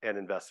 and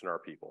invest in our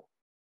people.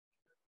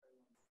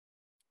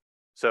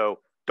 So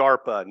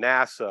DARPA,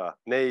 NASA,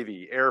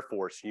 Navy, Air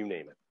Force, you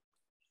name it.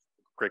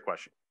 Great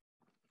question.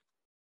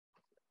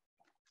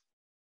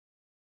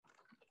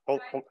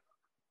 Hold.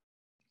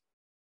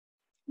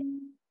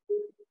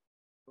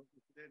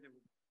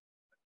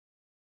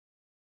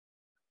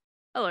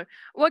 Hello.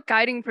 What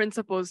guiding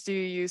principles do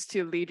you use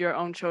to lead your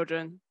own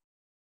children?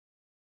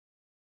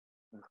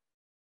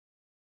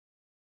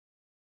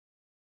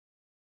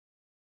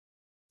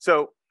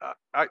 So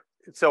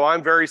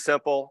I'm very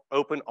simple,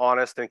 open,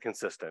 honest, and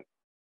consistent.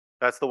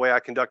 That's the way I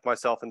conduct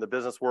myself in the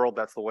business world.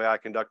 That's the way I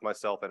conduct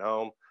myself at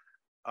home.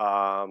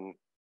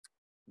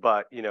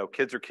 But you know,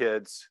 kids are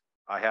kids.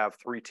 I have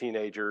 3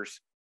 teenagers,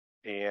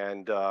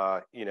 and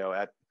you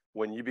know,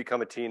 when you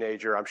become a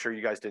teenager, I'm sure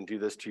you guys didn't do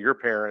this to your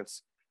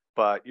parents,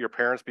 but your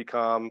parents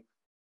become,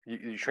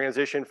 you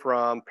transition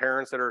from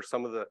parents that are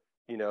some of the,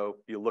 you know,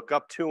 you look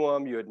up to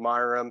them, you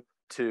admire them,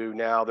 to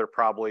now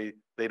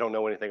they don't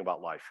know anything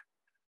about life.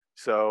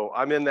 So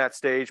I'm in that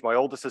stage. My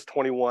oldest is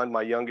 21,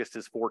 my youngest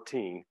is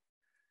 14.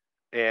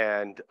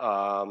 And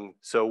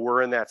so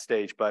we're in that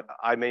stage, but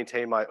I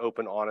maintain my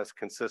open, honest,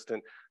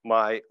 consistent.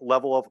 My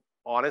level of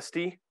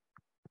honesty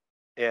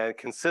and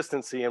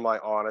consistency in my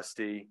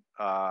honesty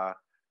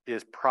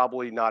is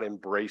probably not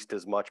embraced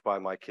as much by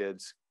my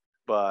kids,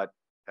 but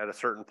at a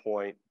certain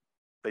point,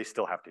 they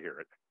still have to hear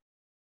it.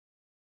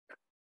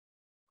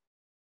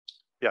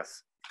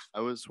 Yes. I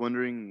was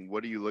wondering,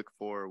 what do you look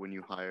for when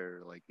you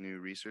hire like new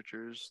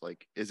researchers?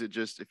 Like, is it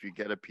just if you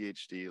get a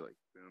PhD, like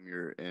boom,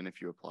 you're in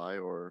if you apply,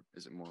 or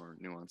is it more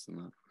nuanced than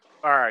that?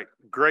 All right,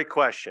 great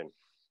question.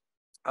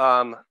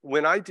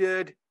 When I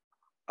did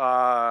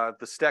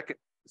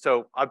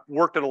so I've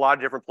worked at a lot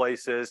of different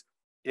places.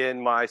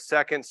 In my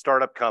second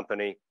startup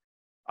company,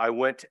 I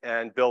went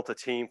and built a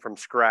team from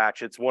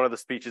scratch. It's one of the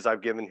speeches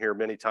I've given here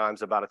many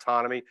times about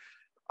autonomy.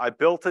 I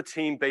built a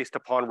team based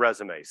upon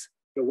resumes.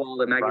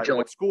 Right?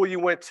 What school you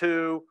went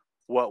to,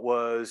 what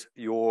was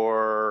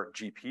your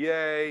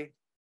GPA,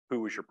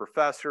 who was your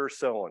professor,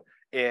 so on.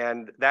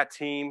 And that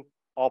team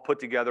all put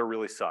together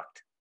really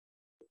sucked.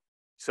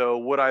 So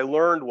what I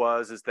learned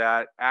is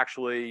that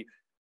actually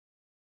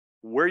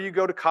where you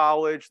go to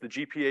college, the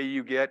GPA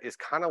you get is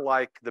kind of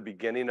like the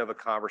beginning of a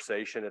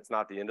conversation. It's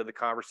not the end of the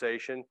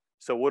conversation.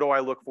 So what do I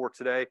look for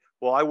today?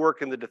 Well, I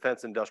work in the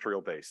defense industrial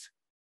base.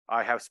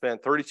 I have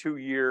spent 32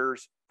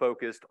 years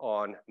focused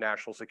on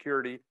national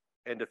security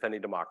and defending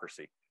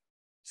democracy.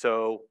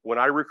 So when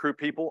I recruit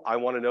people, I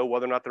want to know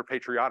whether or not they're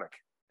patriotic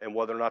and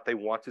whether or not they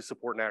want to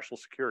support national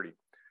security.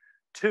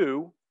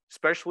 2,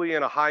 especially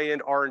in a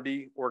high-end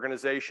R&D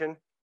organization,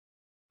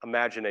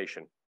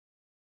 imagination.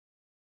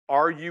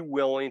 Are you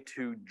willing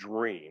to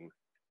dream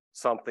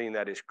something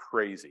that is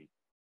crazy?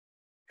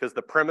 Because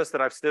the premise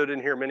that I've stood in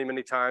here many,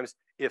 many times,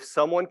 if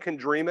someone can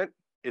dream it,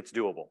 it's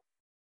doable.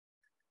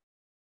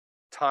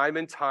 Time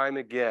and time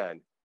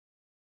again,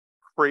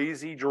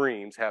 crazy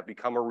dreams have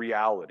become a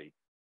reality.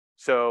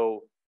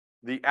 So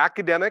the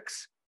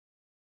academics,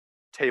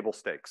 table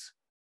stakes.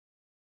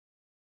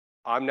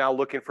 I'm now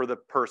looking for the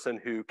person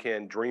who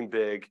can dream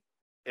big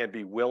and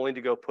be willing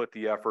to go put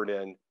the effort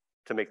in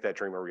to make that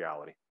dream a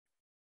reality.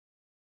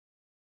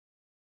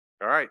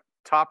 All right,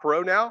 top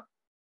row now.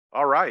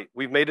 All right,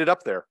 we've made it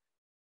up there.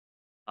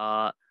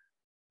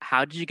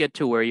 How did you get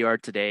to where you are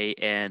today,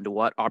 and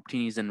what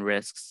opportunities and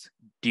risks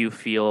do you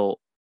feel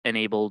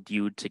enabled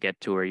you to get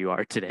to where you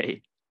are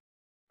today?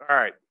 All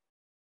right.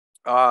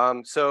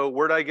 So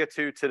where did I get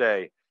to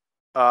today?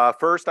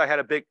 First, I had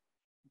a big,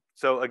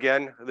 so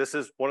again, this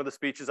is one of the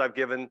speeches I've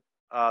given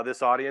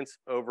this audience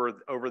over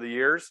the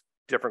years,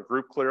 different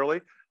group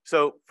clearly.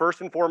 So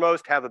first and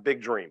foremost, have a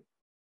big dream,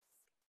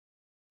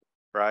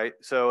 right?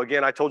 So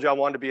again, I told you I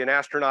wanted to be an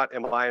astronaut.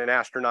 Am I an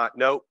astronaut?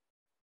 Nope,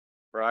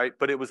 right?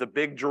 But it was a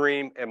big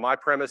dream. And my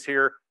premise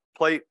here,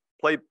 play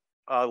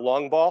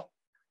long ball.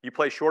 You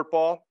play short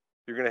ball,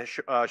 you're going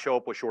to show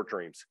up with short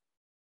dreams.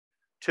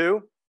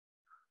 2,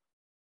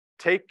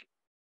 take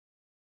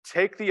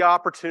the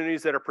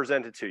opportunities that are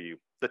presented to you.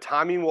 The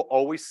timing will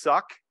always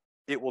suck.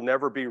 It will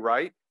never be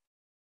right.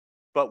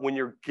 But when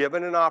you're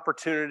given an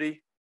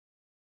opportunity,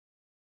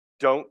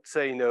 don't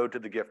say no to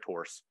the gift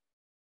horse.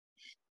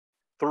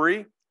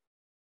 3,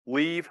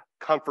 leave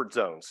comfort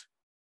zones.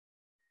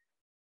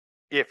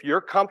 If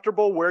you're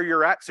comfortable where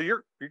you're at, so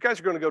you guys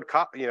are going to go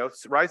to,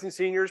 rising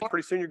seniors,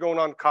 pretty soon you're going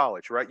on to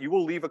college, right? You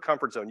will leave a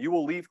comfort zone. You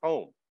will leave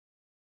home.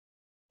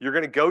 You're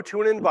going to go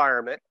to an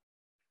environment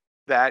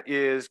that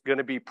is going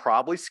to be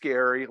probably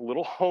scary, a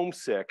little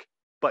homesick,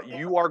 but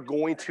you are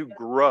going to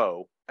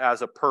grow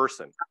as a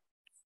person.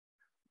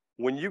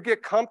 When you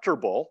get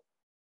comfortable,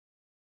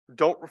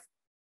 don't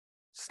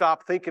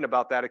stop thinking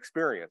about that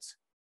experience.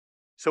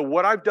 So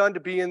what I've done to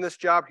be in this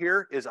job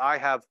here is I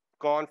have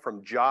gone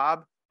from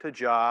job to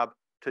job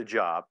to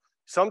job,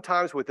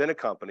 sometimes within a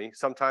company,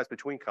 sometimes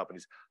between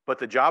companies, but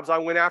the jobs I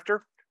went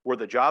after were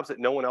the jobs that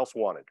no one else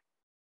wanted.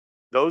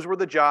 Those were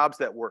the jobs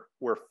that were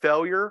where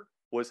failure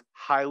was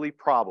highly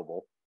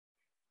probable,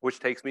 which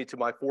takes me to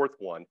my fourth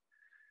one,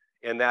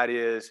 and that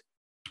is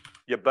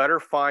you better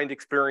find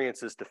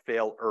experiences to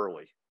fail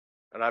early.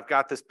 And I've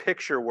got this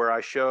picture where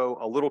I show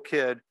a little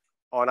kid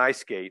on ice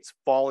skates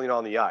falling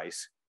on the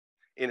ice,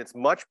 and it's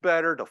much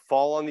better to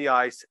fall on the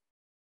ice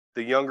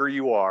the younger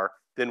you are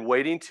than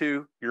waiting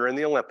till you're in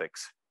the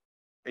Olympics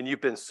and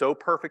you've been so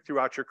perfect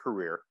throughout your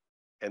career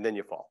and then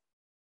you fall,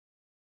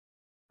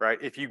 right?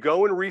 If you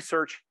go and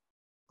research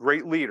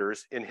great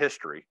leaders in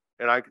history,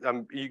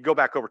 and you go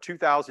back over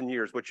 2,000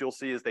 years, what you'll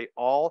see is they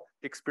all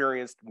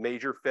experienced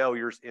major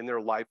failures in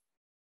their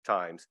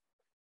lifetimes,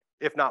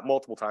 if not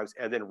multiple times,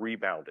 and then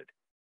rebounded.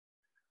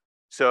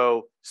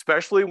 So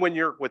especially when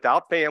you're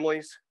without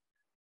families,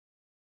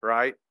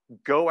 right?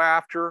 Go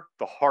after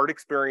the hard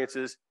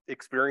experiences,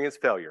 experience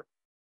failure.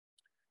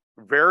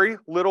 Very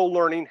little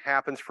learning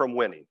happens from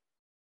winning.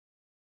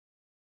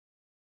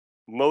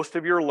 Most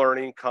of your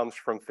learning comes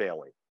from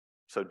failing.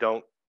 So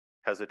don't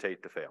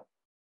hesitate to fail.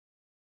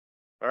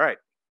 All right.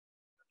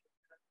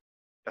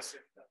 Yes.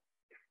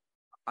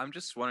 I'm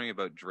just wondering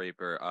about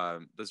Draper.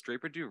 Does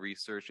Draper do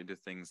research into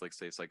things like,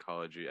 say,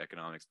 psychology,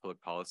 economics,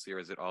 public policy, or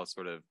is it all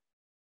sort of,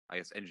 I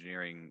guess,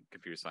 engineering,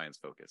 computer science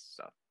focused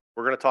stuff?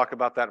 We're going to talk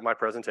about that in my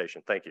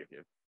presentation. Thank you.